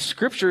 The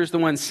scripture is the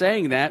one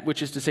saying that,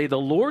 which is to say the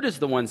Lord is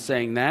the one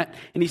saying that,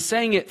 and he's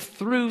saying it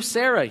through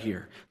Sarah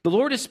here. The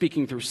Lord is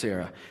speaking through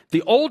Sarah.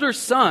 The older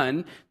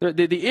son,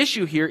 the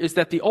issue here is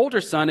that the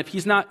older son, if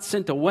he's not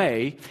sent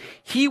away,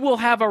 he will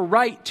have a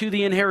right to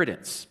the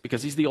inheritance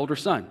because he's the older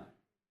son.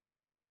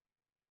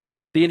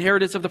 The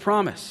inheritance of the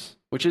promise,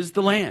 which is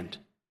the land.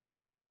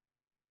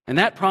 And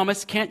that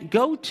promise can't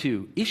go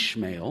to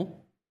Ishmael.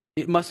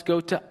 It must go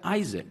to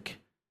Isaac,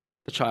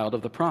 the child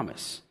of the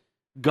promise.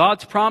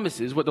 God's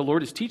promises, what the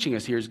Lord is teaching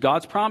us here is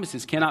God's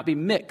promises cannot be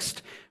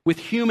mixed with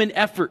human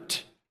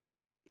effort.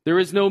 There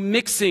is no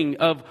mixing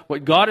of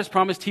what God has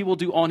promised he will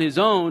do on his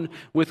own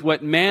with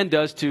what man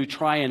does to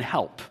try and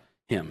help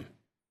him.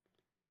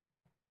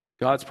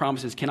 God's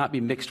promises cannot be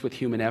mixed with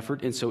human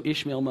effort, and so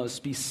Ishmael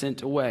must be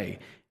sent away.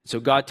 So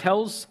God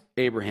tells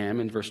Abraham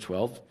in verse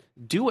 12,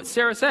 do what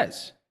Sarah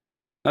says.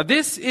 Now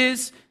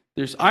there's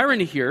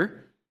irony here,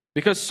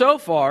 because so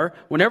far,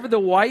 whenever the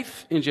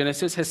wife in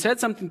Genesis has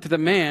said something to the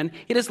man,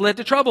 it has led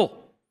to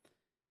trouble.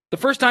 The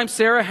first time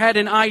Sarah had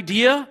an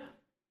idea,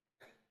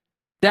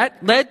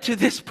 that led to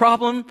this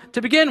problem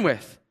to begin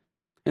with.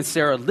 And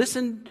Sarah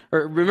listened,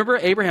 or remember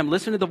Abraham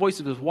listened to the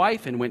voice of his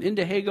wife and went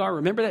into Hagar.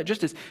 Remember that?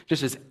 Just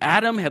as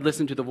Adam had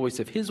listened to the voice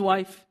of his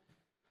wife.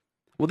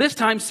 Well, this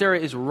time Sarah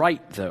is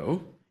right,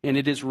 though, and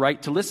it is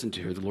right to listen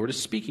to her. The Lord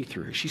is speaking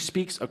through her. She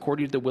speaks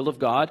according to the will of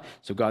God,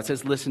 so God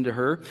says, listen to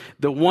her.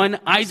 The one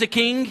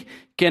Isaacing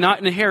cannot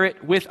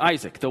inherit with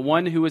Isaac, the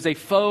one who is a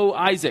faux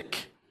Isaac,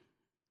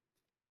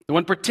 the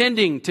one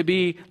pretending to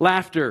be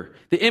laughter,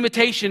 the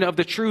imitation of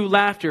the true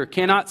laughter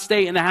cannot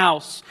stay in the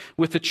house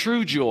with the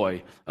true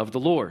joy of the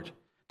Lord.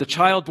 The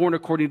child born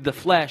according to the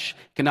flesh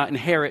cannot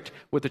inherit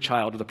with the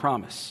child of the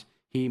promise.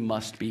 He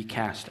must be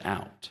cast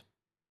out.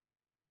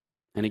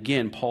 And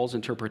again, Paul's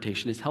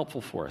interpretation is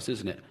helpful for us,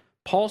 isn't it?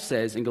 Paul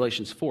says in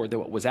Galatians 4 that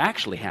what was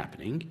actually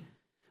happening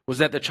was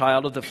that the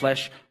child of the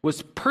flesh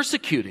was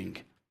persecuting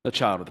the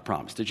child of the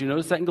promise. Did you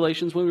notice that in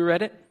Galatians when we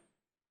read it?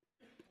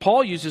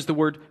 Paul uses the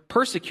word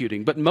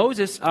persecuting, but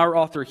Moses, our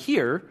author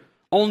here,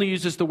 only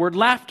uses the word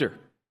laughter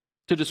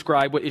to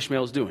describe what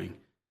Ishmael is doing.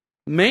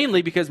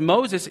 Mainly because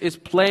Moses is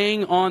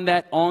playing on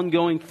that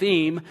ongoing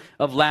theme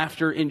of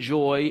laughter and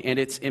joy and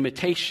its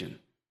imitation.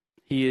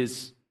 He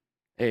is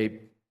a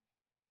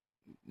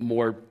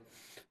more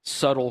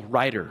subtle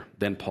writer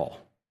than Paul,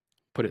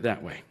 put it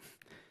that way.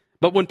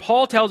 But when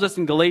Paul tells us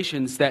in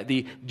Galatians that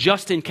the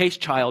just-in-case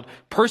child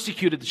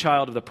persecuted the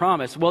child of the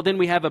promise, well, then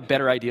we have a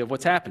better idea of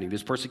what's happening.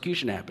 There's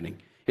persecution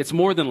happening. It's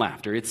more than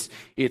laughter. It's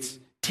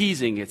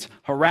teasing, it's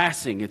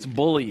harassing, it's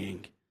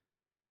bullying.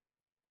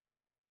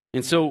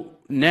 And so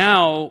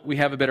now we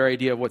have a better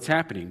idea of what's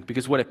happening,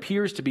 because what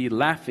appears to be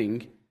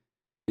laughing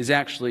is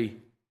actually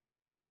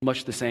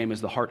much the same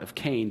as the heart of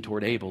Cain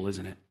toward Abel,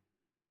 isn't it?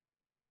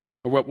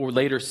 Or what we'll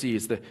later see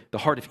is the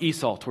heart of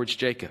Esau towards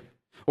Jacob,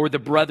 or the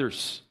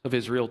brothers of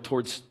Israel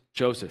towards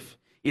Joseph.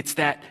 It's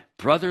that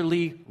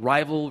brotherly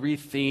rivalry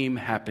theme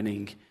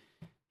happening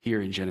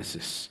here in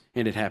Genesis.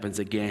 And it happens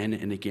again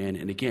and again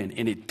and again.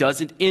 And it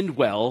doesn't end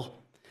well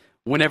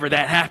whenever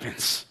that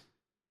happens,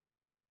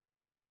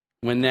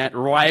 when that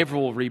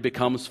rivalry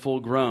becomes full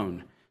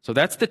grown. So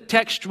that's the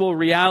textual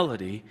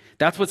reality.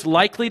 That's what's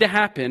likely to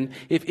happen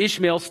if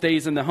Ishmael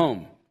stays in the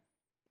home.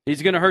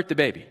 He's going to hurt the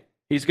baby.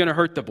 He's going to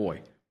hurt the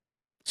boy.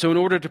 So in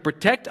order to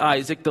protect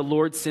Isaac, the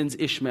Lord sends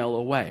Ishmael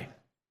away.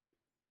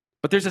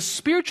 But there's a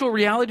spiritual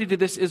reality to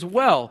this as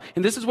well.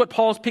 And this is what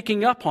Paul's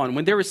picking up on.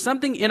 When there is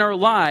something in our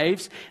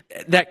lives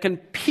that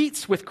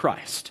competes with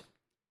Christ,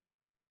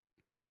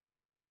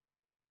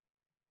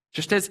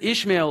 just as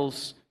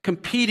Ishmael's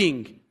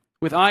competing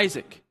with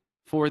Isaac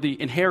for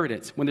the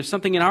inheritance, when there's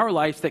something in our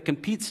lives that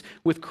competes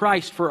with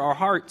Christ for our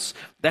hearts,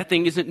 that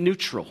thing isn't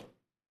neutral.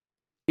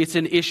 It's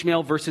an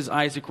Ishmael versus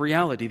Isaac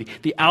reality.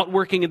 The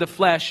outworking of the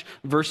flesh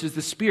versus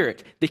the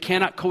spirit. They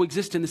cannot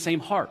coexist in the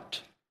same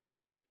heart.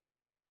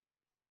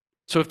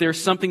 So if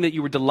there's something that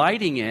you were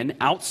delighting in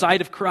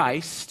outside of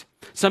Christ,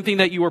 something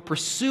that you are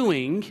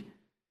pursuing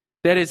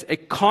that is a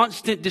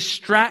constant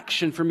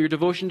distraction from your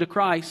devotion to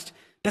Christ,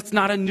 that's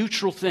not a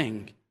neutral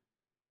thing.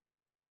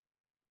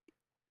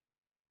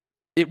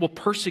 It will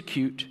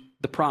persecute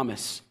the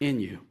promise in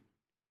you,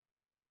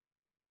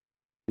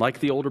 like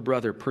the older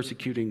brother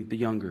persecuting the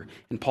younger.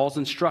 And Paul's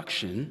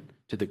instruction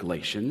to the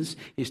Galatians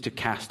is to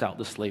cast out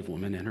the slave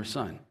woman and her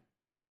son.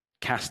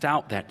 Cast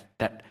out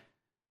that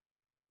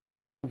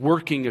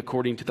working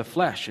according to the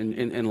flesh,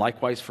 and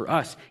likewise for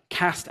us.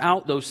 Cast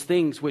out those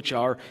things which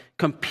are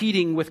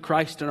competing with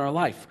Christ in our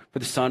life. For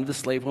the son of the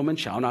slave woman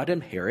shall not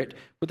inherit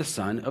with the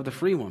son of the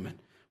free woman.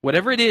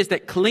 Whatever it is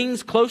that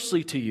clings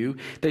closely to you,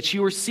 that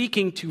you are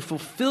seeking to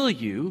fulfill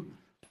you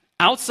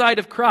outside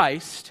of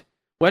Christ,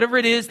 whatever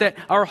it is that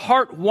our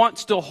heart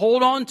wants to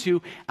hold on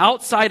to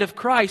outside of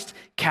Christ,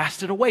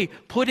 cast it away.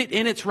 Put it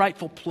in its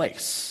rightful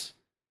place.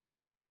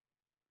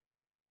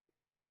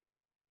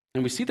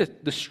 And we see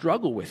the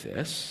struggle with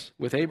this,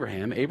 with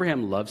Abraham.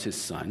 Abraham loves his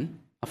son.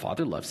 A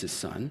father loves his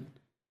son.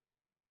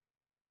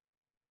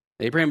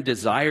 Abraham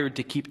desired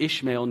to keep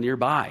Ishmael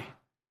nearby.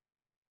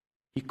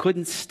 He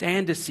couldn't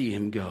stand to see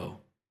him go.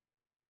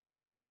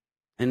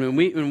 And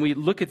when we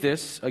look at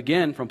this,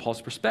 again, from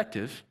Paul's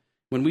perspective,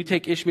 when we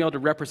take Ishmael to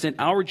represent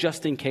our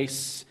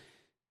cases,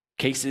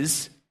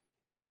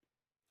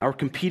 our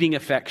competing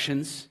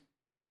affections,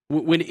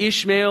 when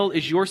Ishmael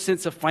is your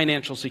sense of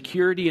financial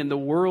security in the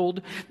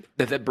world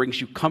that brings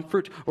you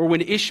comfort, or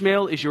when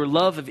Ishmael is your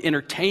love of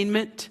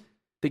entertainment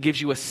that gives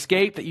you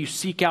escape, that you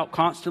seek out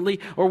constantly,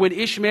 or when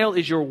Ishmael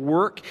is your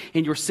work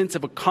and your sense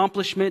of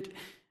accomplishment,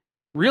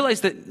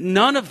 realize that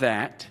none of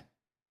that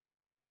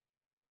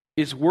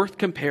is worth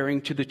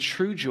comparing to the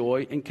true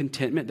joy and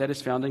contentment that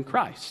is found in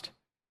Christ.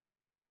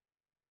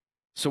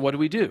 So what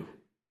do?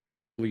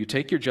 Well, you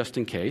take your just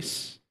in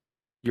case,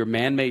 your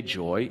man-made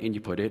joy, and you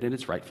put it in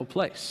its rightful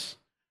place.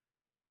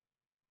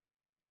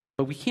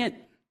 But we can't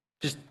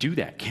just do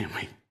that, can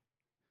we?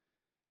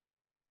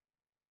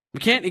 We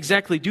can't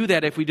exactly do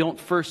that if we don't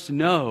first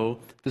know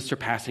the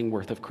surpassing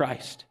worth of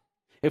Christ.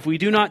 If we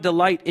do not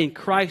delight in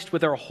Christ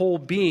with our whole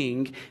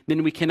being,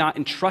 then we cannot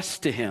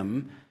entrust to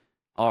him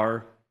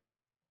our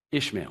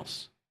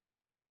Ishmaels.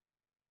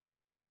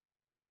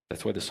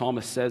 That's why the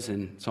psalmist says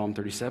in Psalm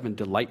 37,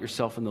 delight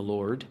yourself in the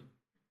Lord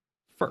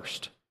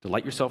first.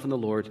 Delight yourself in the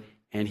Lord,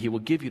 and he will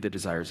give you the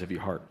desires of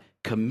your heart.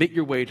 Commit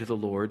your way to the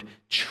Lord,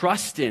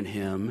 trust in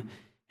him,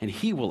 and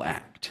he will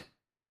act.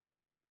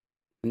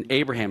 And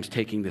Abraham's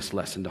taking this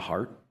lesson to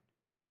heart.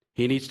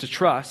 He needs to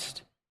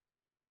trust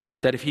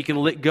that if he can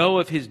let go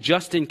of his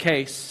just in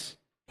case,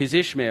 his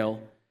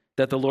Ishmael,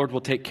 that the Lord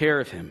will take care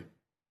of him.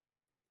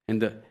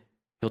 And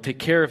he'll take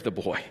care of the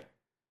boy.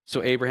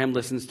 So Abraham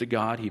listens to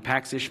God. He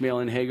packs Ishmael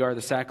and Hagar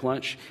the sack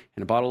lunch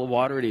and a bottle of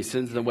water, and he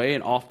sends them away,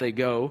 and off they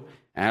go,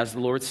 as the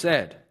Lord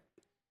said.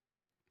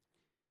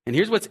 And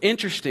here's what's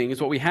interesting is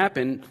what we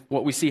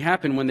see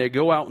happen when they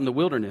go out in the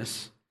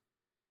wilderness.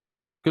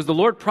 Because the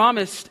Lord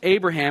promised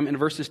Abraham in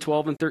verses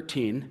 12 and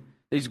 13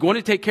 that he's going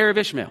to take care of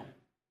Ishmael.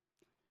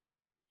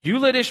 You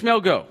let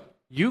Ishmael go.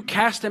 You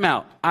cast him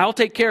out. I'll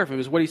take care of him,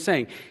 is what he's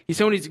saying. He's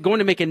saying he's going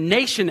to make a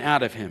nation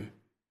out of him.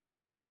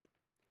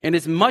 And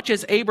as much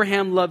as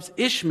Abraham loves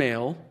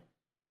Ishmael,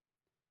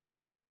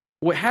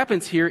 what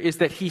happens here is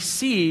that he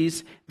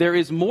sees there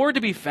is more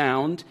to be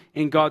found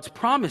in God's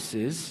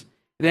promises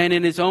than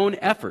in his own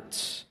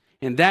efforts.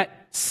 And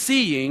that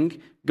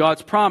seeing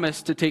God's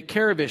promise to take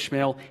care of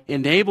Ishmael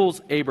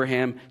enables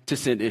Abraham to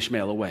send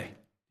Ishmael away.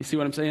 You see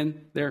what I'm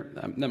saying there?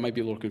 That might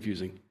be a little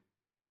confusing.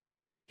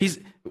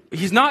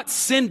 He's not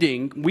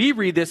sending, we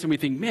read this and we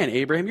think, man,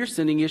 Abraham, you're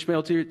sending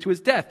Ishmael to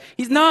his death.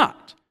 He's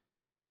not.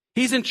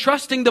 He's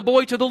entrusting the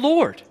boy to the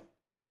Lord,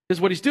 is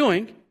what he's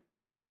doing.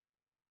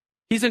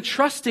 He's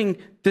entrusting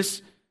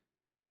this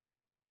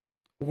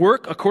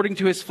work according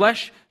to his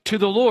flesh to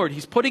the Lord.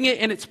 He's putting it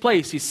in its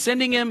place. He's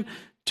sending him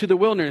to the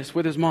wilderness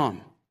with his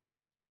mom.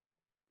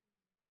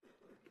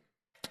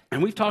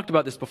 And we've talked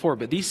about this before,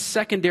 but these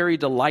secondary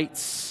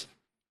delights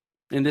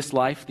in this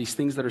life, these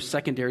things that are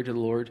secondary to the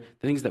Lord,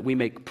 the things that we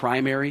make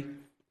primary,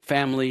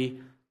 family,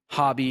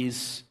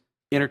 hobbies,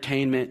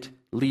 entertainment,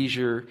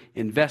 leisure,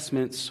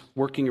 investments,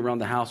 working around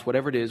the house,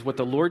 whatever it is, what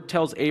the Lord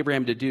tells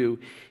Abraham to do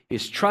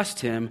is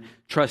trust him,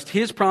 trust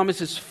his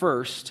promises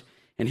first,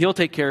 and he'll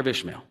take care of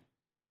Ishmael.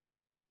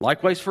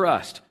 Likewise for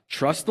us,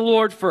 trust the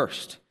Lord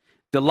first,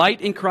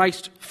 delight in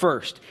Christ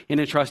first, and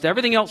entrust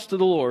everything else to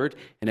the Lord,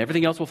 and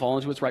everything else will fall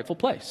into its rightful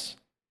place.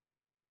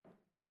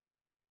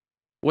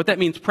 What that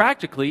means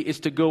practically is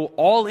to go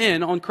all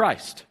in on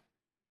Christ.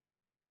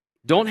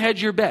 Don't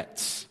hedge your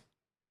bets.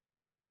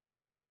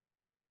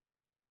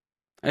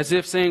 As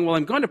if saying, well,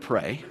 I'm going to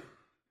pray.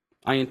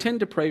 I intend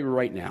to pray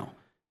right now.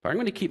 But I'm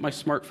going to keep my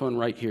smartphone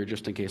right here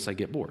just in case I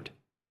get bored.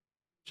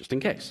 Just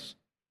in case.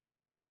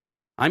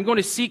 I'm going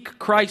to seek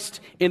Christ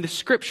in the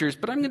scriptures,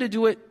 but I'm going to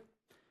do it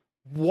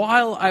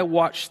while I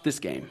watch this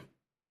game.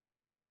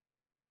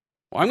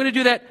 Well, I'm going to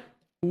do that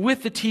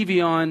with the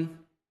TV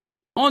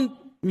on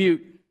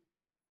mute,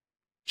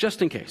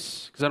 just in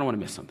case, because I don't want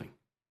to miss something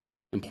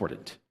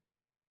important.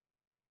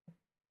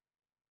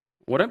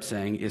 What I'm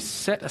saying is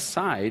set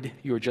aside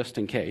your just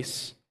in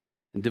case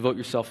and devote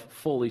yourself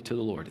fully to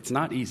the Lord. It's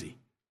not easy.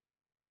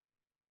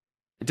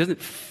 It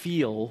doesn't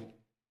feel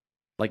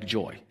like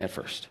joy at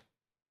first.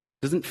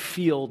 It doesn't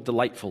feel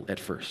delightful at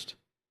first.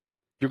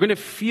 You're going to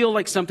feel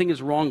like something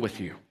is wrong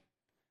with you.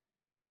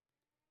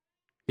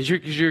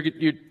 Because you're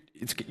going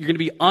to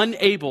be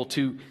unable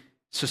to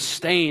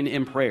sustain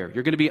in prayer.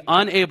 You're going to be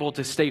unable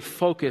to stay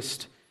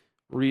focused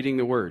reading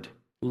the Word,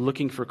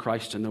 looking for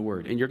Christ in the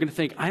Word. And you're going to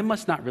think, I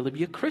must not really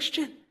be a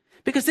Christian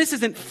because this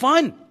isn't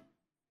fun.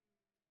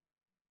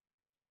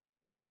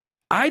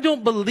 I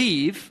don't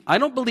believe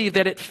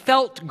that it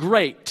felt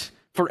great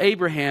for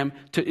Abraham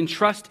to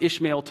entrust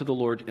Ishmael to the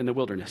Lord in the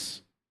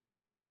wilderness.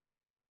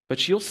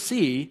 But you'll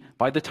see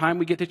by the time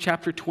we get to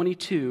chapter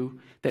 22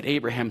 that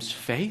Abraham's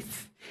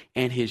faith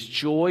and his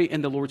joy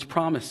in the Lord's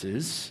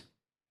promises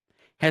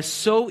has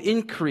so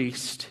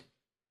increased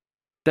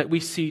that we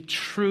see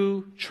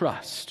true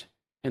trust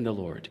in the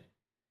Lord.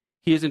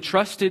 He has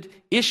entrusted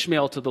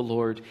Ishmael to the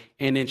Lord,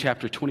 and in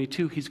chapter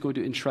 22, he's going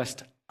to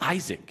entrust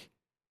Isaac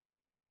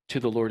to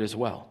the Lord as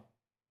well.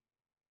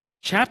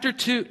 Chapter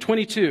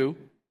 22,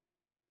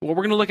 what we're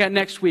going to look at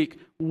next week,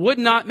 would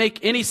not make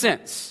any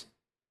sense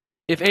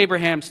if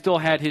Abraham still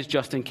had his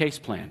just-in-case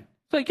plan.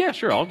 It's like, yeah,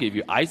 sure, I'll give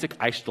you Isaac.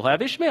 I still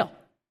have Ishmael.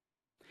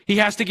 He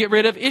has to get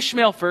rid of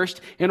Ishmael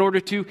first in order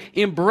to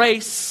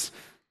embrace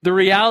the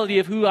reality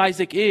of who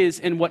Isaac is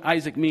and what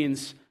Isaac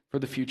means for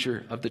the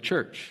future of the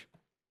church.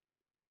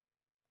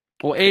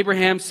 Well,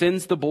 Abraham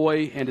sends the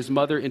boy and his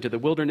mother into the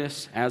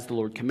wilderness as the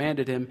Lord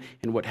commanded him,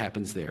 and what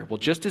happens there? Well,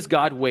 just as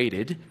God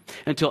waited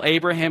until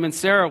Abraham and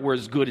Sarah were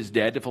as good as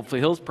dead to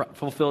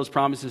fulfill his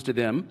promises to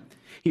them,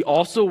 he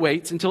also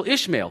waits until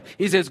Ishmael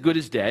is as good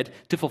as dead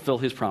to fulfill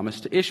his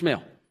promise to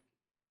Ishmael.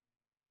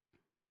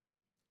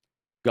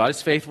 God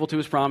is faithful to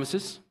his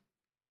promises,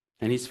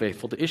 and he's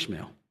faithful to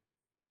Ishmael.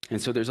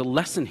 And so there's a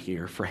lesson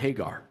here for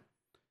Hagar.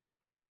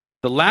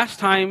 The last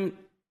time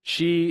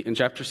she, in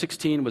chapter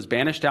 16, was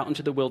banished out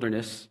into the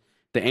wilderness,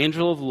 the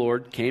angel of the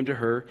Lord came to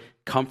her,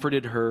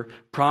 comforted her,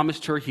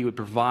 promised her he would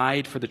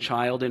provide for the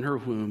child in her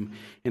womb,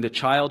 and the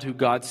child who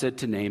God said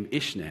to name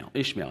Ishmael.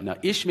 Now,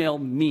 Ishmael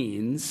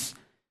means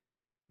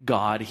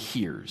God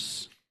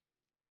hears.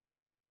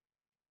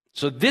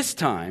 So this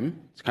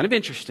time, it's kind of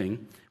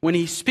interesting, when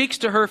he speaks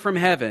to her from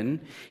heaven,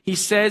 he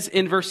says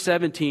in verse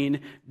 17,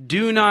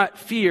 "Do not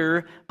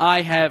fear,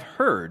 I have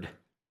heard."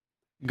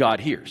 God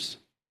hears.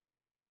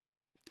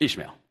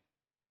 Ishmael.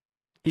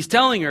 He's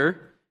telling her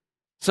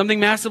something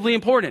massively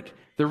important.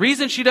 The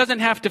reason she doesn't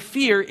have to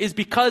fear is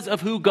because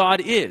of who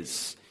God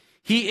is.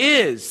 He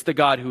is the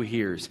God who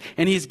hears.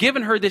 And he's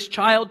given her this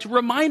child to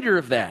remind her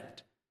of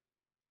that.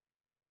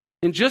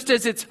 And just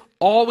as it's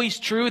always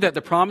true that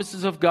the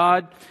promises of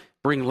God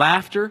bring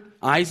laughter,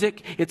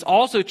 Isaac, it's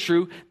also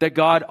true that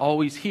God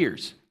always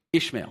hears,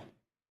 Ishmael.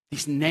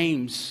 These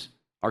names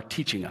are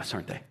teaching us,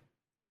 aren't they?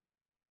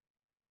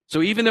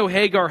 So even though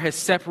Hagar has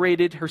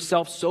separated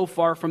herself so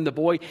far from the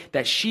boy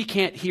that she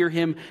can't hear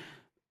him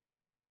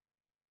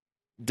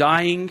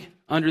dying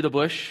under the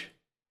bush,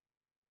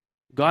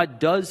 God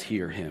does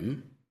hear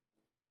him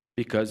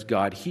because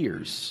God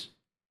hears.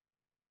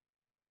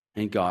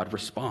 And God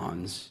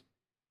responds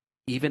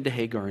even to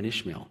Hagar and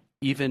Ishmael.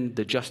 Even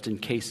the just in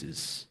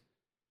cases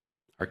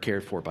are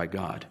cared for by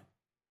God.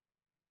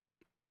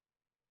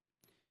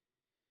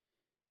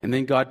 And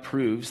then God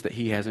proves that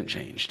he hasn't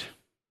changed.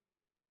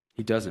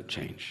 He doesn't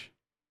change.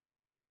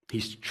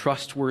 He's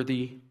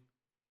trustworthy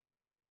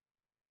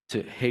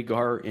to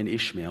Hagar and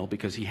Ishmael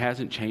because he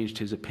hasn't changed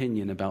his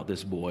opinion about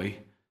this boy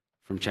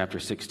from chapter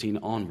 16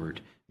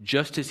 onward.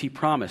 Just as he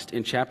promised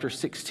in chapter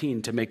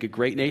 16 to make a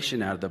great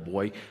nation out of the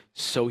boy,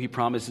 so he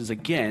promises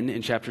again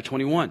in chapter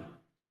 21.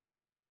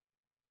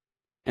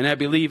 And I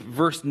believe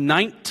verse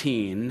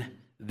 19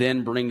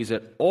 then brings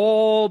it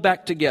all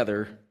back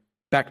together,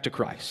 back to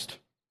Christ.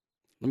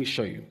 Let me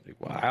show you.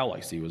 Well, all I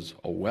see was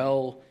a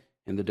well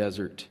in the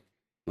desert.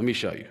 Let me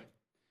show you.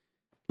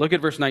 Look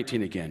at verse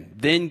 19 again.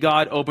 Then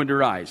God opened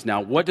her eyes.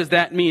 Now, what does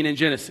that mean in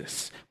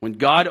Genesis? When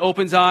God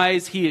opens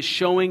eyes, he is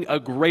showing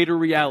a greater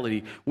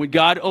reality. When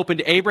God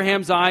opened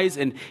Abraham's eyes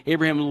and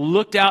Abraham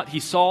looked out, he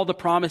saw the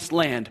promised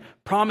land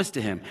promised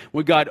to him.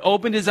 When God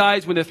opened his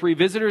eyes, when the three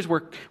visitors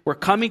were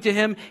coming to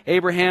him,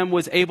 Abraham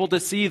was able to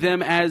see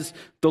them as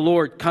the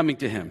Lord coming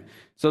to him.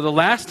 So the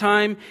last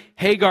time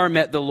Hagar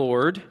met the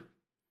Lord,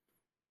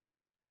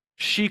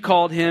 she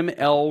called him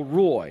El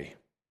Roi,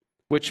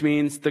 which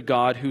means the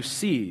God who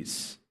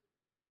sees.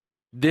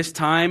 This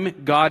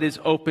time, God is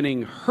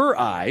opening her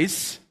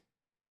eyes.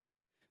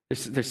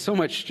 There's so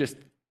much just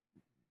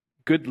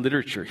good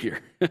literature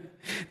here.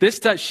 This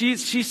time, she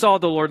saw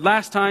the Lord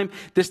last time.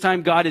 This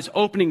time, God is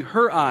opening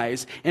her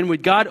eyes. And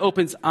when God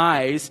opens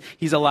eyes,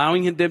 he's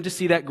allowing them to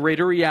see that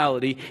greater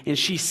reality. And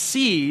she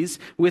sees,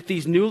 with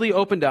these newly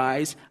opened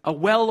eyes, a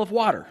well of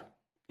water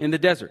in the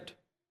desert.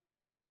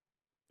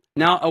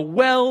 Now, a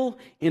well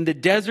in the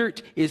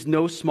desert is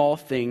no small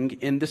thing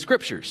in the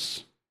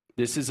scriptures.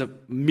 This is a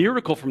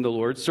miracle from the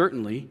Lord,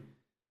 certainly.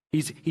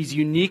 He's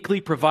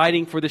uniquely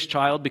providing for this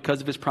child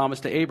because of his promise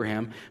to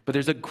Abraham, but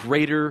there's a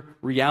greater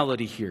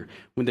reality here.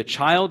 When the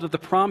child of the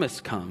promise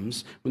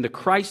comes, when the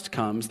Christ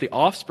comes, the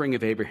offspring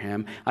of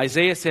Abraham,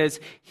 Isaiah says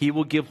he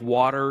will give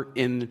water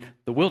in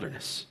the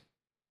wilderness.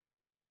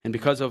 And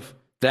because of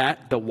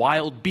that, the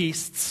wild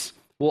beasts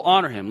will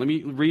honor him. Let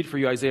me read for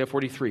you Isaiah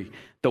 43.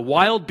 The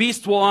wild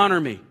beasts will honor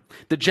me,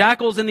 the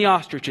jackals and the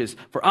ostriches,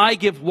 for I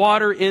give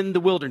water in the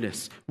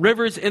wilderness,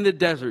 rivers in the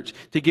desert,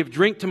 to give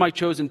drink to my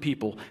chosen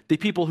people, the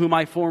people whom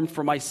I formed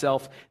for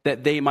myself,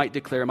 that they might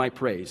declare my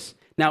praise.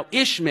 Now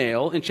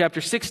Ishmael, in chapter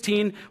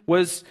 16,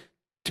 was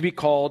to be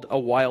called a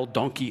wild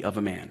donkey of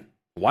a man,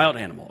 a wild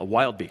animal, a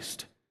wild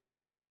beast.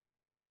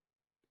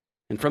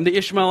 And from the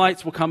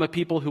Ishmaelites will come a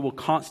people who will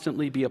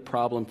constantly be a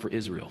problem for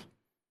Israel.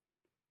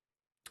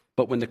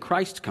 But when the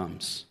Christ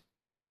comes,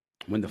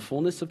 when the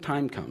fullness of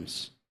time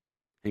comes,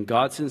 and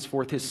God sends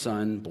forth his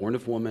son, born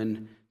of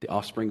woman, the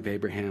offspring of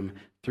Abraham,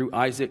 through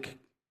Isaac,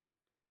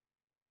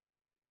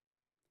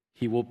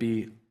 he will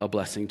be a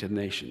blessing to the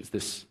nations.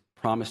 This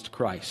promised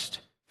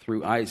Christ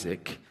through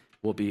Isaac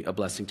will be a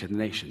blessing to the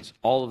nations,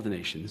 all of the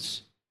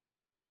nations,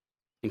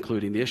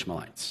 including the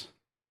Ishmaelites.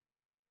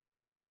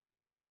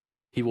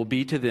 He will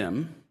be to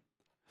them,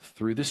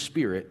 through the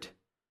Spirit,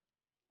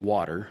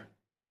 water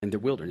in the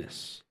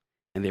wilderness.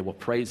 And they will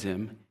praise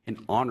him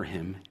and honor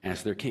him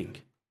as their king.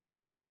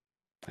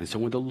 And so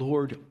when the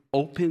Lord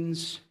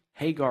opens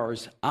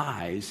Hagar's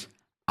eyes,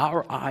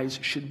 our eyes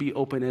should be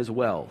open as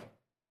well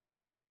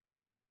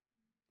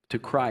to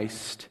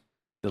Christ,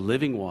 the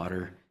living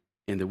water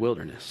in the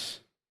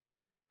wilderness,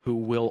 who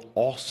will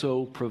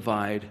also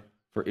provide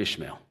for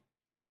Ishmael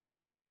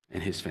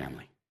and his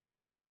family.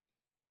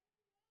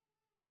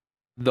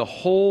 The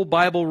whole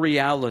Bible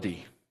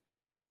reality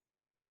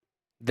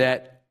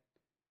that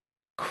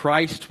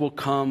Christ will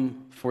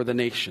come for the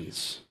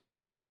nations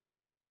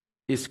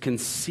is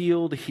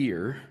concealed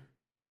here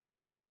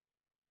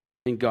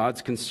in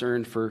God's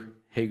concern for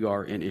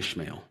Hagar and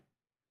Ishmael.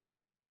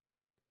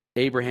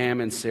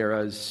 Abraham and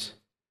Sarah's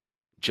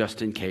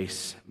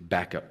just-in-case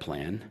backup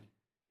plan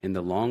in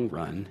the long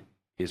run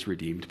is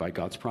redeemed by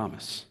God's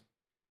promise.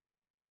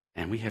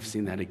 And we have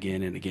seen that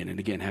again and again and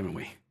again, haven't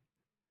we?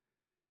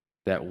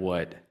 That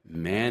what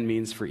man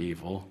means for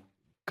evil,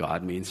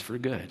 God means for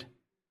good.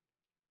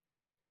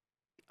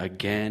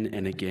 Again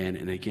and again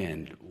and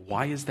again.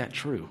 Why is that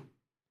true?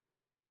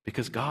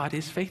 Because God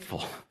is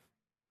faithful.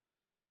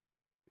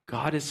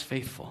 God is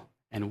faithful,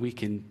 and we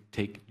can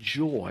take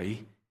joy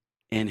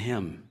in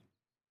him.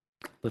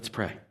 Let's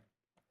pray.